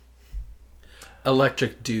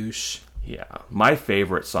 Electric Douche. Yeah. My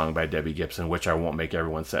favorite song by Debbie Gibson, which I won't make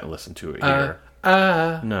everyone sit and listen to it here.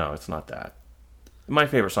 No, it's not that. My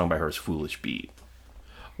favorite song by her is Foolish Beat.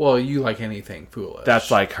 Well, you like anything foolish. That's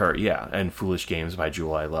like her, yeah. And Foolish Games by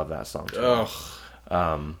Jewel. I love that song too.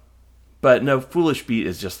 Ugh. But no, Foolish Beat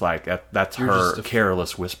is just like, that's You're her just a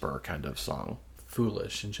careless whisper kind of song.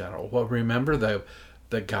 Foolish in general. Well, remember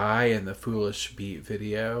the guy in the Foolish Beat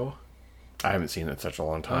video? I haven't seen it in such a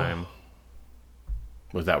long time.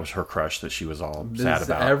 That was her crush that she was all This sad is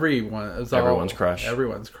about. Everyone's crush.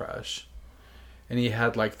 Everyone's crush. And he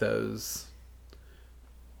had like those...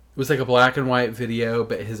 It was like a black and white video,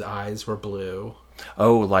 but his eyes were blue.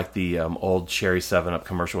 Oh, like the old Cherry 7-Up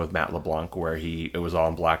commercial with Matt LeBlanc where it was all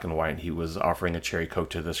in black and white and he was offering a Cherry Coke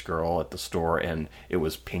to this girl at the store and it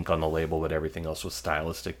was pink on the label but everything else was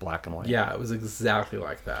stylistic black and white. Yeah, it was exactly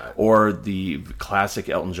like that. Or the classic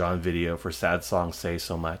Elton John video for Sad Song Say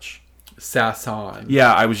So Much. Sasson.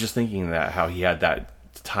 Yeah, I was just thinking that how he had that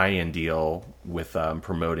tie-in deal with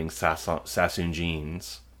promoting Sassoon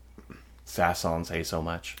jeans. Sasson Say So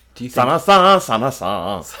Much. Do you think... Sana-san.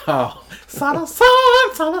 Oh. Sasson.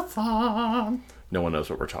 No one knows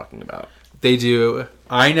what we're talking about. They do.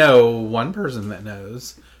 I know one person that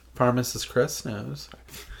knows. Pharmacist Chris knows.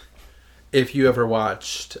 If you ever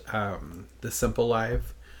watched The Simple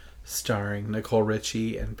Life starring Nicole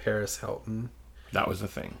Richie and Paris Hilton, That was the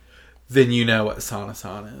thing. then you know what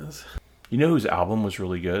Sanasan is. You know whose album was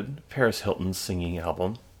really good? Paris Hilton's singing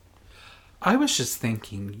album. I was just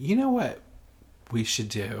thinking, you know what we should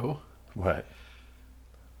do? What?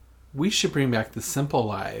 We should bring back The Simple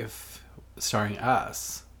Life starring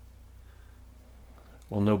us.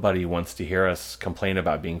 Well, nobody wants to hear us complain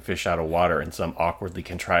about being fish out of water in some awkwardly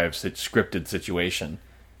contrived scripted situation.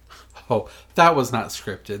 Oh, that was not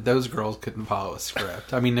scripted. Those girls couldn't follow a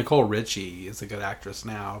script. I mean, Nicole Richie is a good actress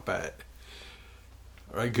now, but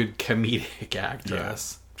a good comedic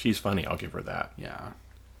actress. She's funny. I'll give her that. Yeah.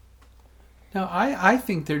 No, I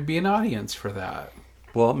think there'd be an audience for that.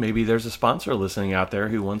 Well, maybe there's a sponsor listening out there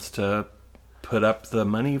who wants to put up the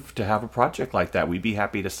money to have a project like that. We'd be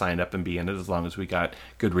happy to sign up and be in it as long as we got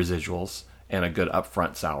good residuals and a good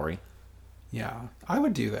upfront salary. Yeah, I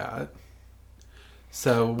would do that.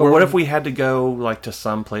 So, But what if we had to go like to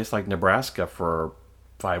some place like Nebraska for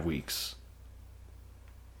 5 weeks?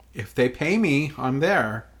 if they pay me, I'm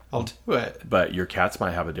there. I'll do it. But your cats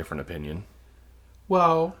might have a different opinion.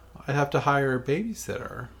 Well, I'd have to hire a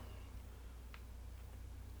babysitter.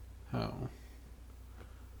 Oh.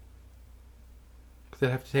 Because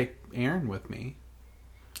I'd have to take Aaron with me.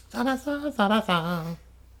 Well,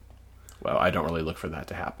 I don't really look for that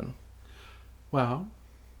to happen. Well,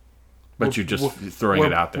 But you're just throwing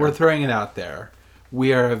it out there. We're throwing it out there.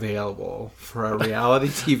 We are available for a reality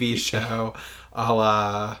TV show a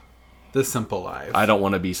la The Simple Life. I don't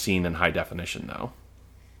want to be seen in high definition, though.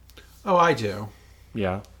 Oh, I do.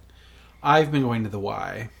 Yeah. I've been going to the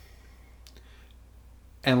Y.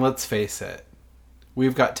 And let's face it,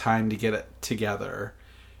 we've got time to get it together.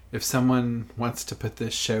 If someone wants to put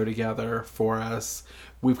this show together for us,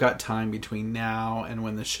 we've got time between now and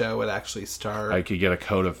when the show would actually start. I could get a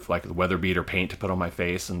coat of like weather beater paint to put on my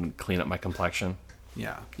face and clean up my complexion.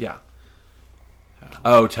 Yeah. Yeah.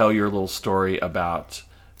 Oh, tell your little story about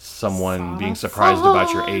someone being surprised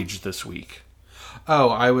about your age this week. Oh,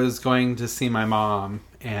 I was going to see my mom,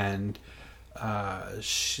 and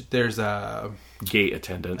there's a Gate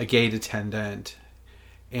attendant. gate attendant,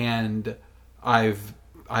 and I've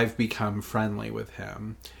become friendly with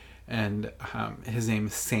him, and his name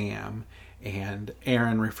is Sam, and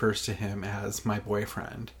Aaron refers to him as my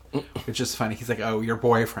boyfriend, which is funny. He's like, "Oh, your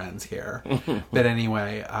boyfriend's here," but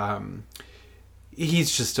anyway,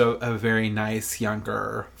 he's just a very nice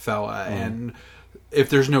younger fella, and if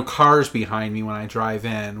there's no cars behind me when I drive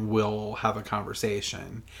in, we'll have a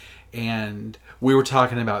conversation. And we were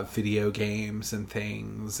talking about video games and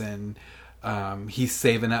things, and he's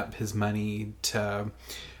saving up his money to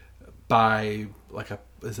buy like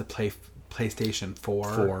PlayStation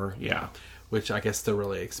 4. Yeah. Which I guess they're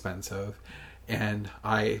really expensive. And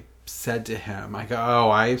I said to him, I go, "Oh,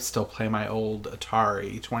 I still play my old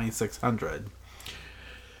Atari 2600.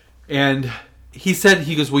 And he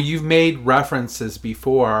goes, "Well, you've made references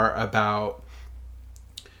before about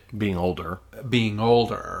Being older. being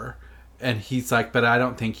older." And he's like, "But I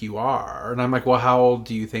don't think you are." And I'm like, "Well, how old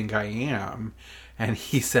do you think I am?" And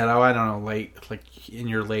he said, "Oh, I don't know, like in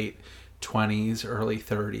your late 20s, early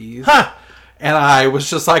 30s. Ha! And I was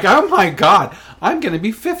just like, "Oh my God, I'm going to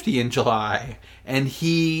be 50 in July." And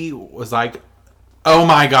he was like, "Oh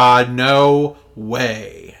my God, no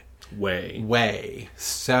way. Way.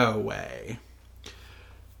 So way."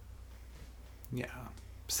 Yeah.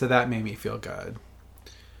 So that made me feel good.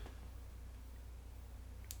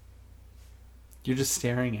 You're just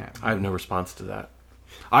staring at me. I have no response to that.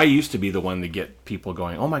 I used to be the one to get people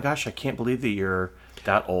going, "Oh my gosh, I can't believe that you're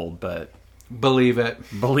that old," but Believe it.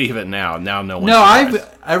 believe it now. Now no one. No,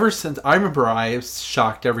 ever since, I remember I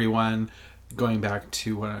shocked everyone going back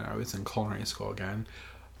to when I was in culinary school again.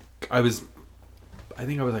 I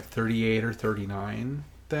think I was like 38 or 39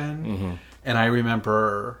 then. Mm-hmm. And I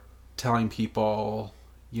remember telling people,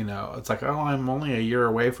 it's like, "Oh, I'm only a year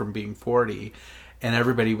away from being 40. And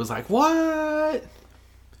everybody was like, "What?"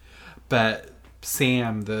 But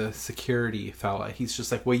Sam, the security fella, he's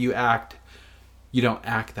just like, "Well, you don't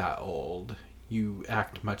act that old. You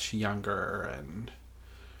act much younger, and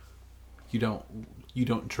you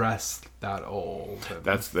don't dress that old." And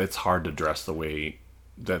It's hard to dress the way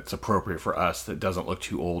that's appropriate for us that doesn't look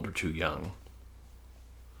too old or too young.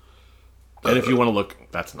 And if you want to look,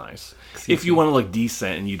 that's nice. If you want to look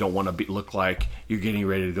decent and you don't want to look like you're getting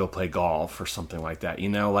ready to go play golf or something like that,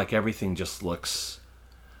 like everything just looks.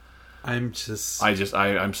 I'm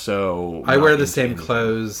so. I wear the not same into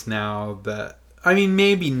clothes now that, I mean,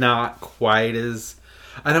 maybe not quite as.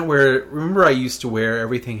 I don't wear. Remember, I used to wear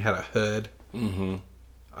everything had a hood. Mm-hmm.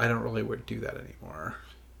 I don't really do that anymore.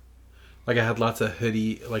 Like I had lots of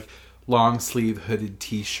hoodie, like long sleeve hooded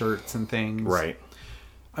T-shirts and things. Right.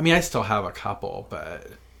 I mean, I still have a couple, but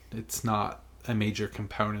it's not a major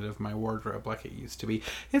component of my wardrobe like it used to be.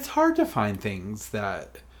 It's hard to find things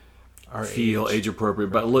that are Feel age appropriate,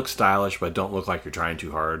 but look stylish, but don't look like you're trying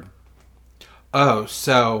too hard. Oh,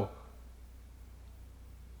 so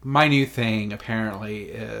my new thing apparently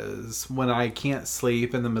is when I can't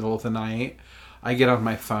sleep in the middle of the night, I get on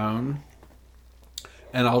my phone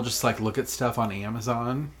and I'll just like look at stuff on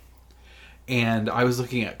Amazon. And I was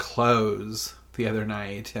looking at clothes the other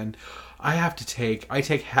night, and I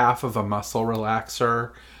take half of a muscle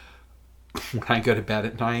relaxer when I go to bed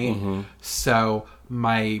at night. Mm-hmm. So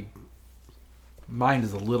my mind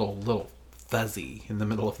is a little fuzzy in the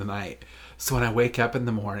middle of the night. So when I wake up in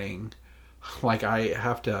the morning, like, I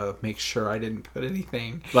have to make sure I didn't put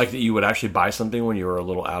anything. Like that you would actually buy something when you were a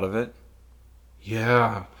little out of it?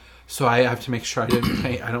 Yeah. So I have to make sure I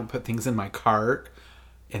don't put things in my cart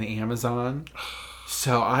in Amazon.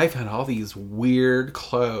 So I've had all these weird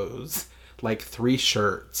clothes, like 3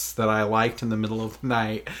 shirts that I liked in the middle of the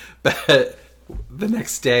night. But the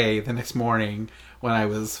next morning, when I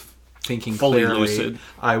was thinking Fully clearly, lucid.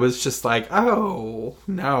 I was just like, oh,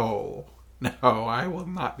 no, I will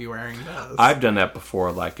not be wearing this. I've done that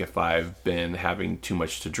before, like if I've been having too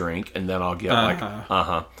much to drink, and then I'll get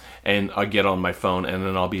and I'll get on my phone, and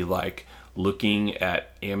then I'll be like looking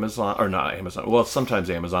at Amazon, or not Amazon, well, sometimes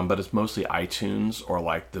Amazon, but it's mostly iTunes or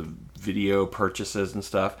like the video purchases and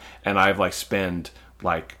stuff, and I've like spent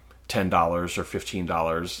like $10 or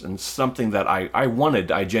 $15 and something that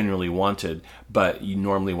I genuinely wanted, but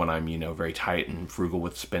normally when I'm, very tight and frugal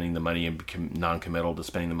with spending the money and non-committal to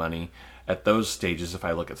spending the money, at those stages, if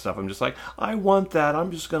I look at stuff, I'm just like, I want that,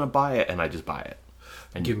 I'm just going to buy it, and I just buy it.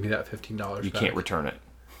 And Give me that $15 you back. can't return it.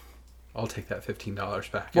 I'll take that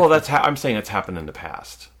 $15 back. Well, I'm saying it's happened in the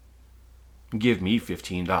past. Give me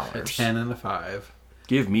 $15. a 10 and a 5.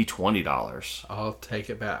 Give me $20. I'll take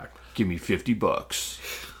it back. Give me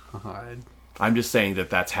 $50. God. I'm just saying that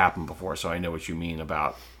that's happened before, so I know what you mean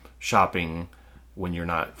about shopping when you're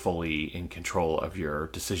not fully in control of your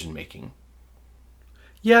decision making.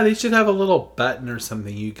 Yeah, they should have a little button or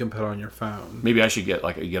something you can put on your phone. Maybe I should get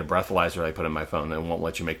a breathalyzer I put in my phone that won't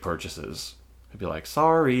let you make purchases. I'd be like,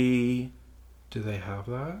 sorry. Do they have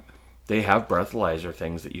that? They have breathalyzer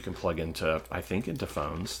things that you can plug into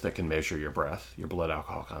phones that can measure your breath, your blood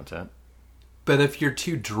alcohol content. But if you're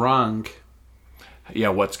too drunk... Yeah,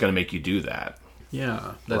 what's going to make you do that?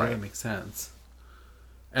 Yeah, that Right. doesn't make sense.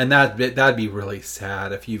 And that'd be really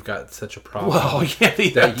sad if you've got such a problem Well, yeah,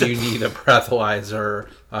 that you need a breathalyzer,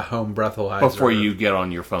 a home breathalyzer. Before you get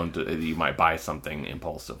on your phone, you might buy something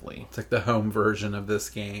impulsively. It's like the home version of this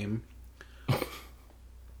game.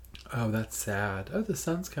 Oh, that's sad. Oh, the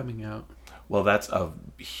sun's coming out. Well, that's of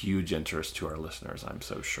huge interest to our listeners, I'm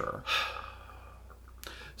so sure.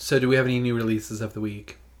 So do we have any new releases of the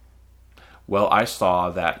week? Well, I saw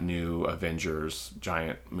that new Avengers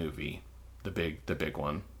giant movie, the big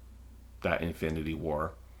one, that Infinity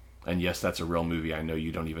War. And yes, that's a real movie. I know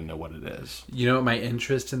you don't even know what it is. You know what my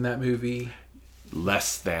interest in that movie?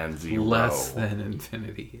 Less than zero. Less than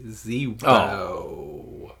infinity. Zero.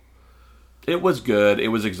 Oh. It was good. It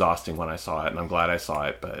was exhausting when I saw it, and I'm glad I saw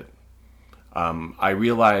it, but I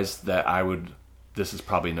realized that this is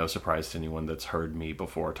probably no surprise to anyone that's heard me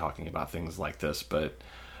before talking about things like this, but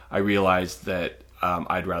I realized that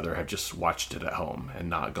I'd rather have just watched it at home and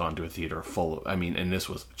not gone to a theater and this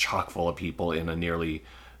was chock full of people in a nearly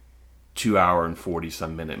 2 hour and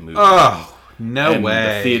 40-some minute movie. Oh, no and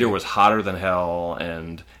way. The theater was hotter than hell,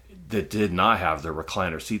 and it did not have the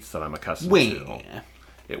recliner seats that I'm accustomed to.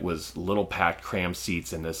 It was little packed, crammed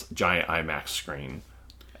seats in this giant IMAX screen.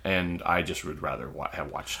 And I just would rather have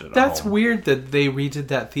watched it at home. That's weird that they redid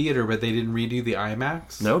that theater, but they didn't redo the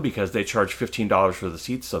IMAX? No, because they charge $15 for the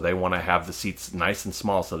seats, so they want to have the seats nice and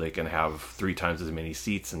small so they can have 3 times as many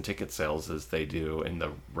seats and ticket sales as they do in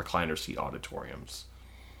the recliner seat auditoriums.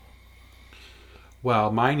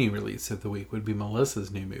 Well, my new release of the week would be Melissa's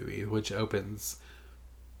new movie, which opens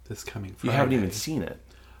this coming Friday. You haven't even seen it.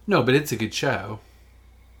 No, but it's a good show.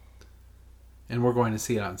 And we're going to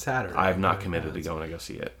see it on Saturday. I have not committed to going to go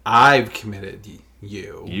see it. I've committed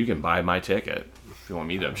you. You can buy my ticket if you want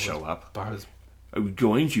me to show up. I was I was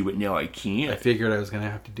going to, but now I I can't. figured I was going to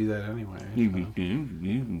have to do that anyway.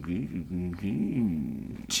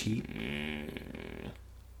 Cheap.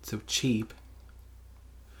 So cheap.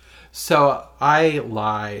 So I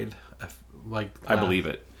lied, I believe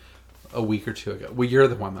it. a week or two ago. Well, you're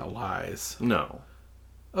the one that lies. No.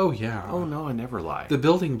 Oh, yeah. Oh, no, I never lie. The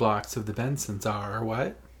building blocks of the Bensons are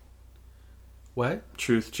what? What?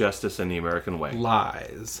 Truth, justice, and the American way.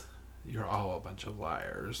 Lies. You're all a bunch of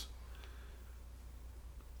liars.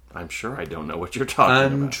 I'm sure I don't know what you're talking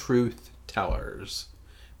about. Untruth tellers.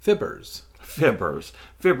 Fibbers. Fibbers.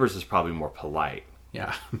 Fibbers is probably more polite.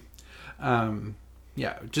 Yeah.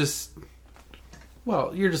 Yeah, just...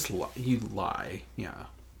 Well, you're just... You lie. Yeah.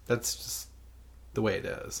 That's just the way it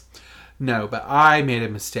is. No, but I made a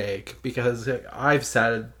mistake because I've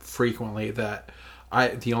said frequently that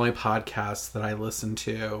the only podcast that I listen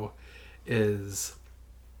to is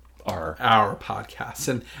our podcast,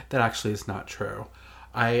 and that actually is not true.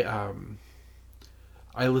 I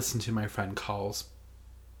listen to my friend Call's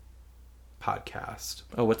podcast.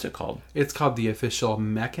 Oh, what's it called? It's called the Official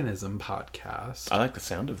Mechanism Podcast, I like the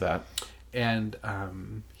sound of that. and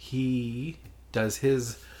he does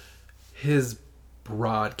his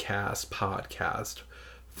broadcast podcast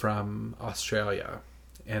from Australia,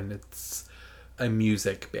 and it's a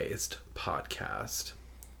music-based podcast.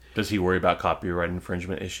 Does he worry about copyright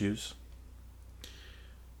infringement issues?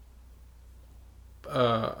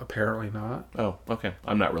 Apparently not. Oh, okay.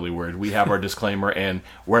 I'm not really worried. We have our disclaimer, and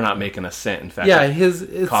we're not making a cent. In fact, Yeah,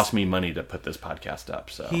 it cost me money to put this podcast up.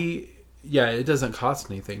 So it doesn't cost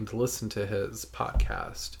anything to listen to his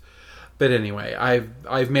podcast. But anyway,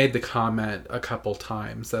 I've made the comment a couple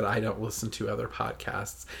times that I don't listen to other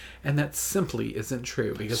podcasts, and that simply isn't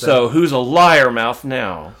true. Because So who's a liar mouth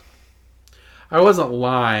now? I wasn't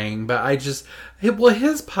lying, but his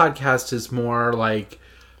podcast is more like,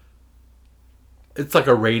 it's like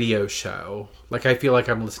a radio show. Like, I feel like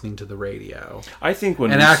I'm listening to the radio. I think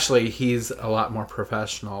when And actually, he's a lot more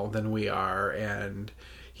professional than we are, and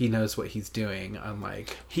he knows what he's doing,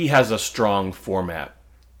 unlike... he has a strong format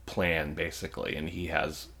plan, basically, and he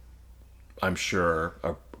has, I'm sure,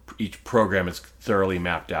 each program is thoroughly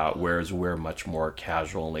mapped out, whereas we're much more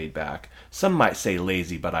casual and laid back. Some might say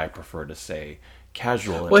lazy, but I prefer to say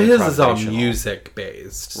casual and Well, his is all improvisational.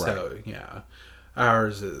 music-based, so, Right. yeah.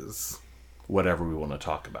 Ours is... Whatever we want to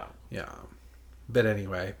talk about. Yeah. But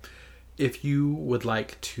anyway, if you would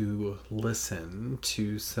like to listen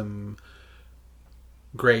to some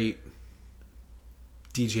great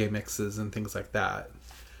DJ mixes and things like that,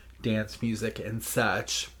 dance music and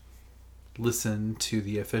such, listen to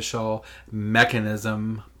the Official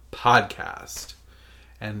Mechanism Podcast.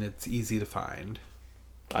 And it's easy to find.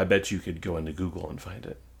 I bet you could go into Google and find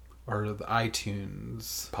it. Or the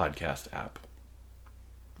iTunes, Podcast app.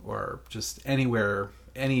 or just anywhere,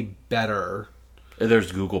 any better.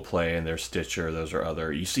 There's Google Play and there's Stitcher. Those are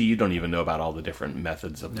other. You see, you don't even know about all the different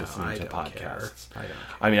methods of listening I to don't care. podcasts. I don't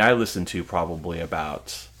care. I mean, I listen to probably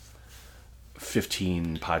about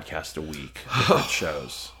 15 podcasts a week, different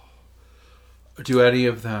shows. Do any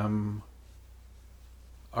of them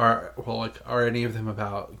are any of them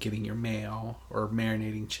about getting your mail or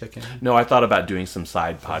marinating chicken? No, I thought about doing some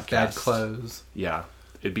side podcasts. Bad clothes. Yeah,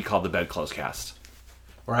 it'd be called the Bedclothes Cast.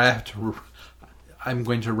 Or I'm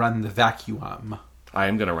going to run the vacuum. I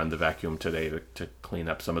am going to run the vacuum today to clean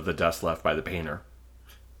up some of the dust left by the painter.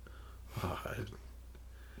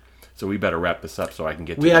 So we better wrap this up so I can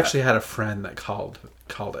get to We that. actually had a friend that called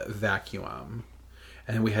it vacuum,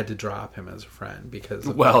 and we had to drop him as a friend because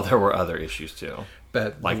of Well, there were other issues too,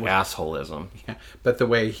 but like the way, assholism. but the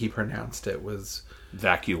way he pronounced it was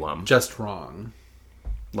Vacuum. just wrong.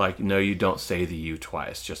 Like, no, you don't say the U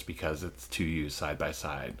twice just because it's two U's side by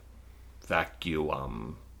side.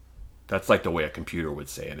 Vacuum. That's like the way a computer would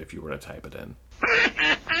say it if you were to type it in.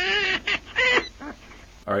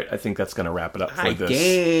 All right, I think that's going to wrap it up for I this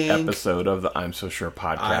think. episode of the I'm So Sure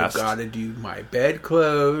podcast. I've got to do my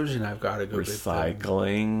bedclothes, and I've got to go get the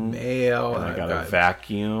Recycling. mail, And I I've got to got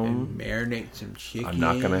vacuum. marinate some chicken. I'm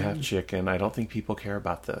not going to have chicken. I don't think people care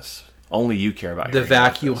about this. Only you care about The hearing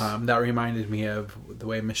about vacuum. this. That reminded me of the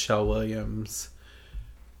way Michelle Williams,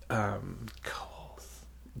 Coals.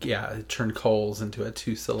 turned coals into a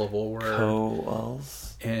 2-syllable word.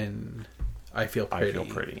 Coals. And I Feel Pretty. I Feel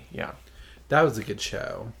Pretty, yeah. That was a good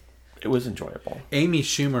show. It was enjoyable. Amy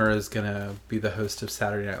Schumer is going to be the host of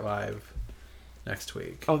Saturday Night Live next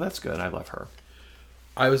week. Oh, that's good. I love her.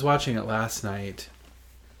 I was watching it last night,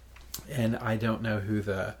 and I don't know who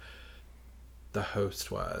the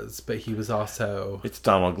host was, but he was also... It's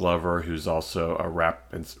Donald Glover, who's also a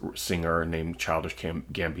rap and singer named Childish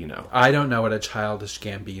Gambino. I don't know what a Childish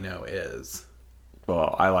Gambino is.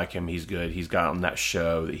 Well, I like him. He's good. He's got on that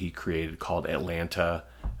show that he created called Atlanta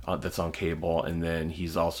that's on cable, and then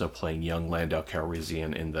he's also playing young Lando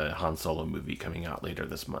Calrissian in the Han Solo movie coming out later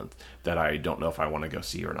this month that I don't know if I want to go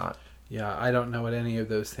see or not. Yeah, I don't know what any of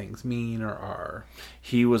those things mean or are.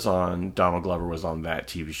 Donald Glover was on that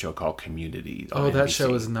TV show called Community. on Oh, that NBC.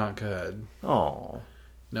 show is not good. Oh.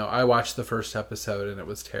 No, I watched the first episode and it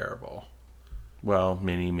was terrible. Well,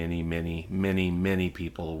 many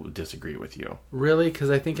people disagree with you. Really? Because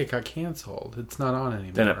I think it got canceled. It's not on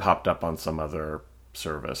anymore. Then it popped up on some other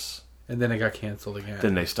service. And then it got canceled again.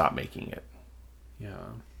 Then they stopped making it. Yeah.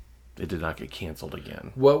 It did not get canceled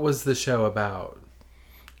again. What was the show about?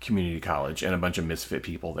 Community college and a bunch of misfit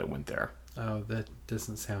people that went there. Oh, that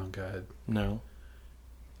doesn't sound good. No.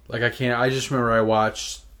 Like, I just remember I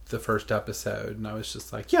watched the first episode and I was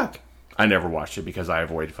just like, yuck. I never watched it because I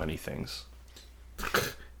avoid funny things.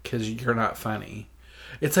 because you're not funny.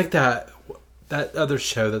 It's like that other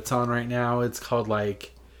show that's on right now. It's called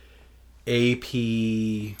like AP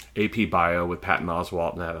Bio with Patton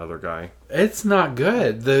Oswalt and that other guy. It's not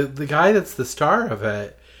good. The guy that's the star of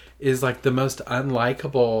it is like the most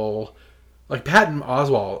unlikable. Like Patton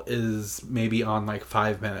Oswalt is maybe on like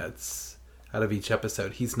 5 minutes out of each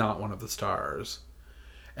episode. He's not one of the stars.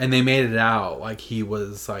 And they made it out like he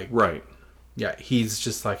was like... Right. Yeah, he's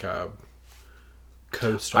just like a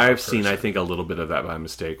co-star. I've seen, I think, a little bit of that by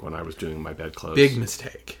mistake when I was doing my bedclothes. Big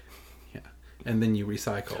mistake. Yeah. And then you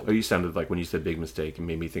recycled. Oh, you sounded like when you said big mistake, it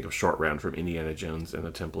made me think of Short Round from Indiana Jones and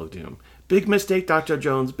the Temple of Doom. Big mistake, Dr.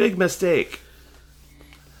 Jones. Big mistake.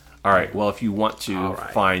 All right. Well, if you want to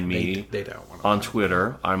find me they don't want on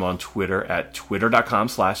Twitter, I'm on Twitter at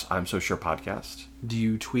twitter.com/I'mSoSurePodcast. Do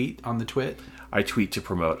you tweet on the twit? I tweet to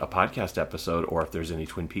promote a podcast episode or if there's any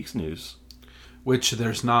Twin Peaks news. Which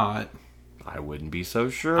there's not. I wouldn't be so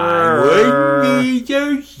sure.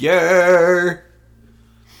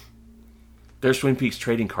 There's Twin Peaks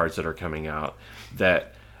trading cards that are coming out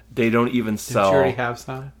that they don't even sell. Did you already have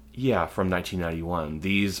some? Yeah, from 1991.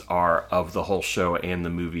 These are of the whole show and the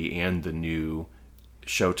movie and the new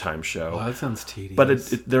Showtime show. Well, that sounds tedious.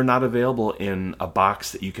 But they're not available in a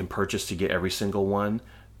box that you can purchase to get every single one.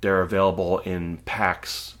 They're available in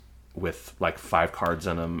packs with like 5 cards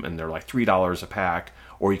in them, and they're like $3 a pack,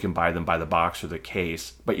 or you can buy them by the box or the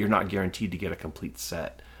case, but you're not guaranteed to get a complete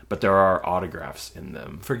set. But there are autographs in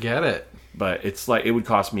them. Forget it. But it's like it would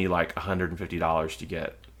cost me like $150 to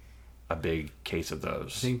get a big case of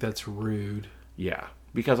those. I think that's rude. Yeah,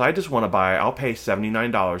 because I just want to buy. I'll pay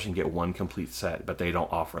 $79 and get one complete set, but they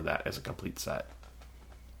don't offer that as a complete set.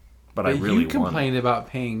 But I really you complained about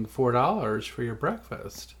paying $4 for your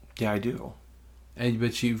breakfast. Yeah, I do.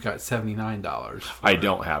 But you've got $79. I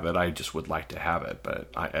don't have it. I just would like to have it, but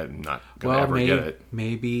I'm not going to ever get it.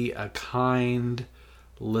 Maybe a kind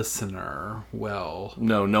listener will.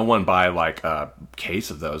 No one buy like a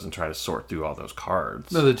case of those and try to sort through all those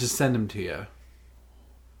cards. No, they'll just send them to you.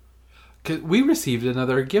 'Cause we received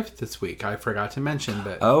another gift this week. I forgot to mention,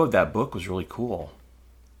 but Oh, that book was really cool.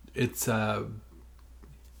 it's a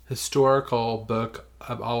historical book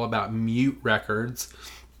all about Mute Records.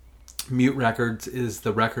 Mute Records is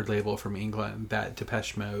the record label from England that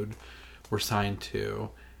Depeche Mode were signed to,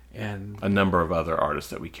 and A number of other artists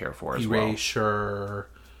that we care for as well. Erasure,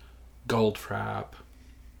 Goldfrapp,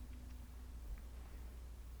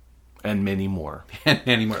 And many more. and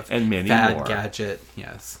many more. And many Fad more. Gadget,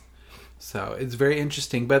 yes. So it's very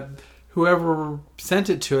interesting, but whoever sent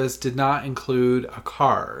it to us did not include a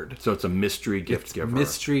card. So it's a mystery gift giver.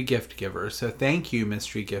 Mystery gift giver. So thank you,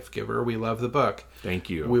 mystery gift giver. We love the book. Thank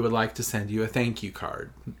you. We would like to send you a thank you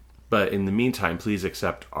card. But in the meantime, please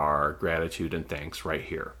accept our gratitude and thanks right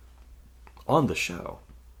here on the show.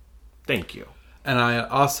 Thank you. And I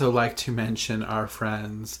also like to mention our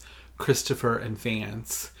friends Christopher and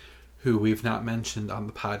Vance, who we've not mentioned on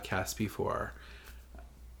the podcast before.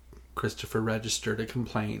 Christopher registered a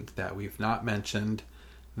complaint that we've not mentioned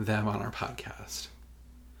them on our podcast.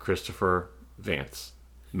 Christopher Vance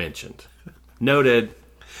mentioned. Noted.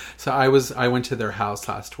 So I went to their house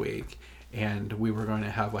last week, and we were going to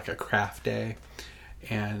have like a craft day,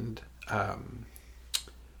 and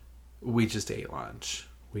we just ate lunch.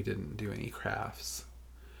 We didn't do any crafts.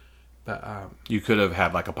 But You could have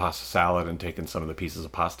had like a pasta salad and taken some of the pieces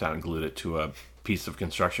of pasta out and glued it to a piece of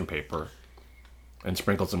construction paper and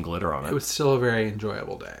sprinkled some glitter on it. it was still a very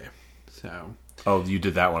enjoyable day. So Oh, you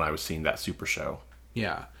did that when I was seeing that Super Show.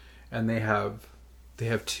 yeah, and they have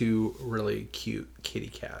 2 really cute kitty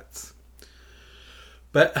cats.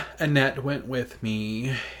 But Annette went with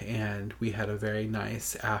me, and we had a very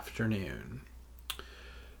nice afternoon.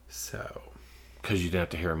 So Because you didn't have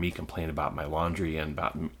to hear me complain about my laundry and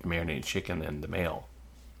about marinated chicken and the mail.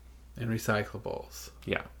 and recyclables.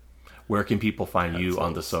 Yeah. Where can people find you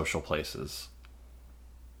on the Absolutely. social places?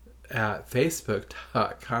 At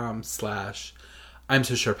facebook.com/I'm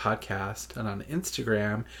So Sure Podcast, and on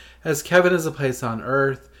Instagram as Kevin is a Place on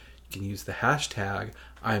Earth. You can use the hashtag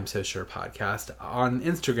I'm So Sure Podcast. On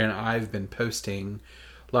Instagram, I've been posting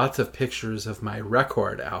lots of pictures of my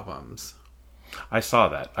record albums. I saw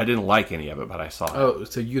that. I didn't like any of it, but I saw it. Oh,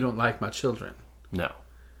 so you don't like my children? No.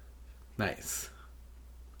 Nice.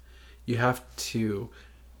 You have to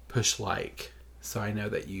push like, so I know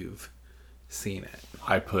that you've seen it.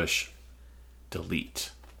 I push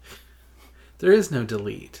delete. There is no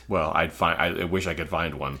delete. Well, I wish I could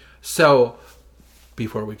find one. So,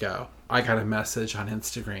 before we go, I got a message on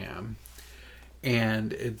Instagram,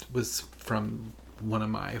 and it was from one of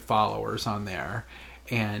my followers on there,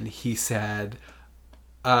 and he said,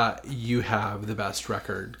 you have the best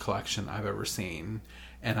record collection I've ever seen.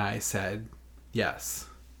 And I said, yes.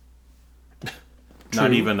 Not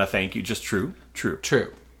True. even a thank you, just true.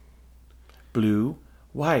 True. Blue,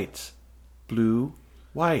 white. Blue,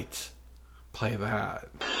 white. Play that.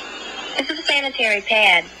 This is a sanitary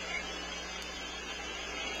pad.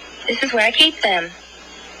 This is where I keep them.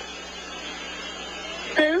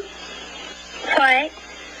 Blue, white,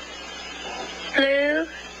 blue,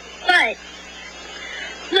 white.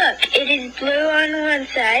 Look, it is blue on one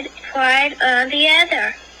side, white on the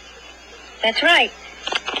other. That's right.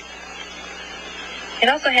 It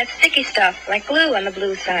also has sticky stuff, like glue on the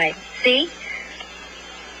blue side. See?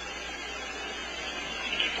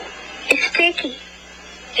 It's sticky.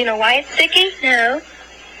 Do you know why it's sticky? No.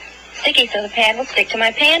 Sticky so the pad will stick to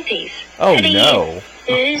my panties. Oh, How do you no.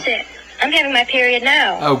 use it? I'm having my period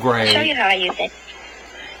now. Oh, great. I'll show you how I use it.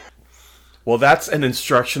 Well, that's an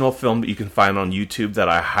instructional film that you can find on YouTube that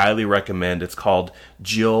I highly recommend. It's called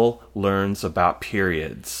Jill Learns About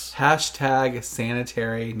Periods. Hashtag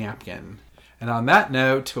sanitary napkin. And on that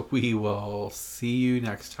note, we will see you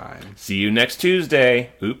next time. See you next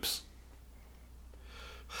Tuesday. Oops.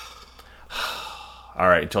 All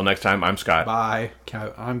right, until next time, I'm Scott. Bye.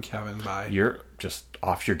 I'm Kevin. Bye. You're just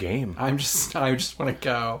off your game. I just want to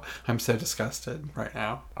go. I'm so disgusted right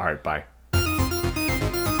now. All right, bye.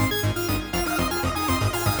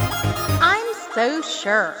 I'm so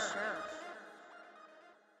sure.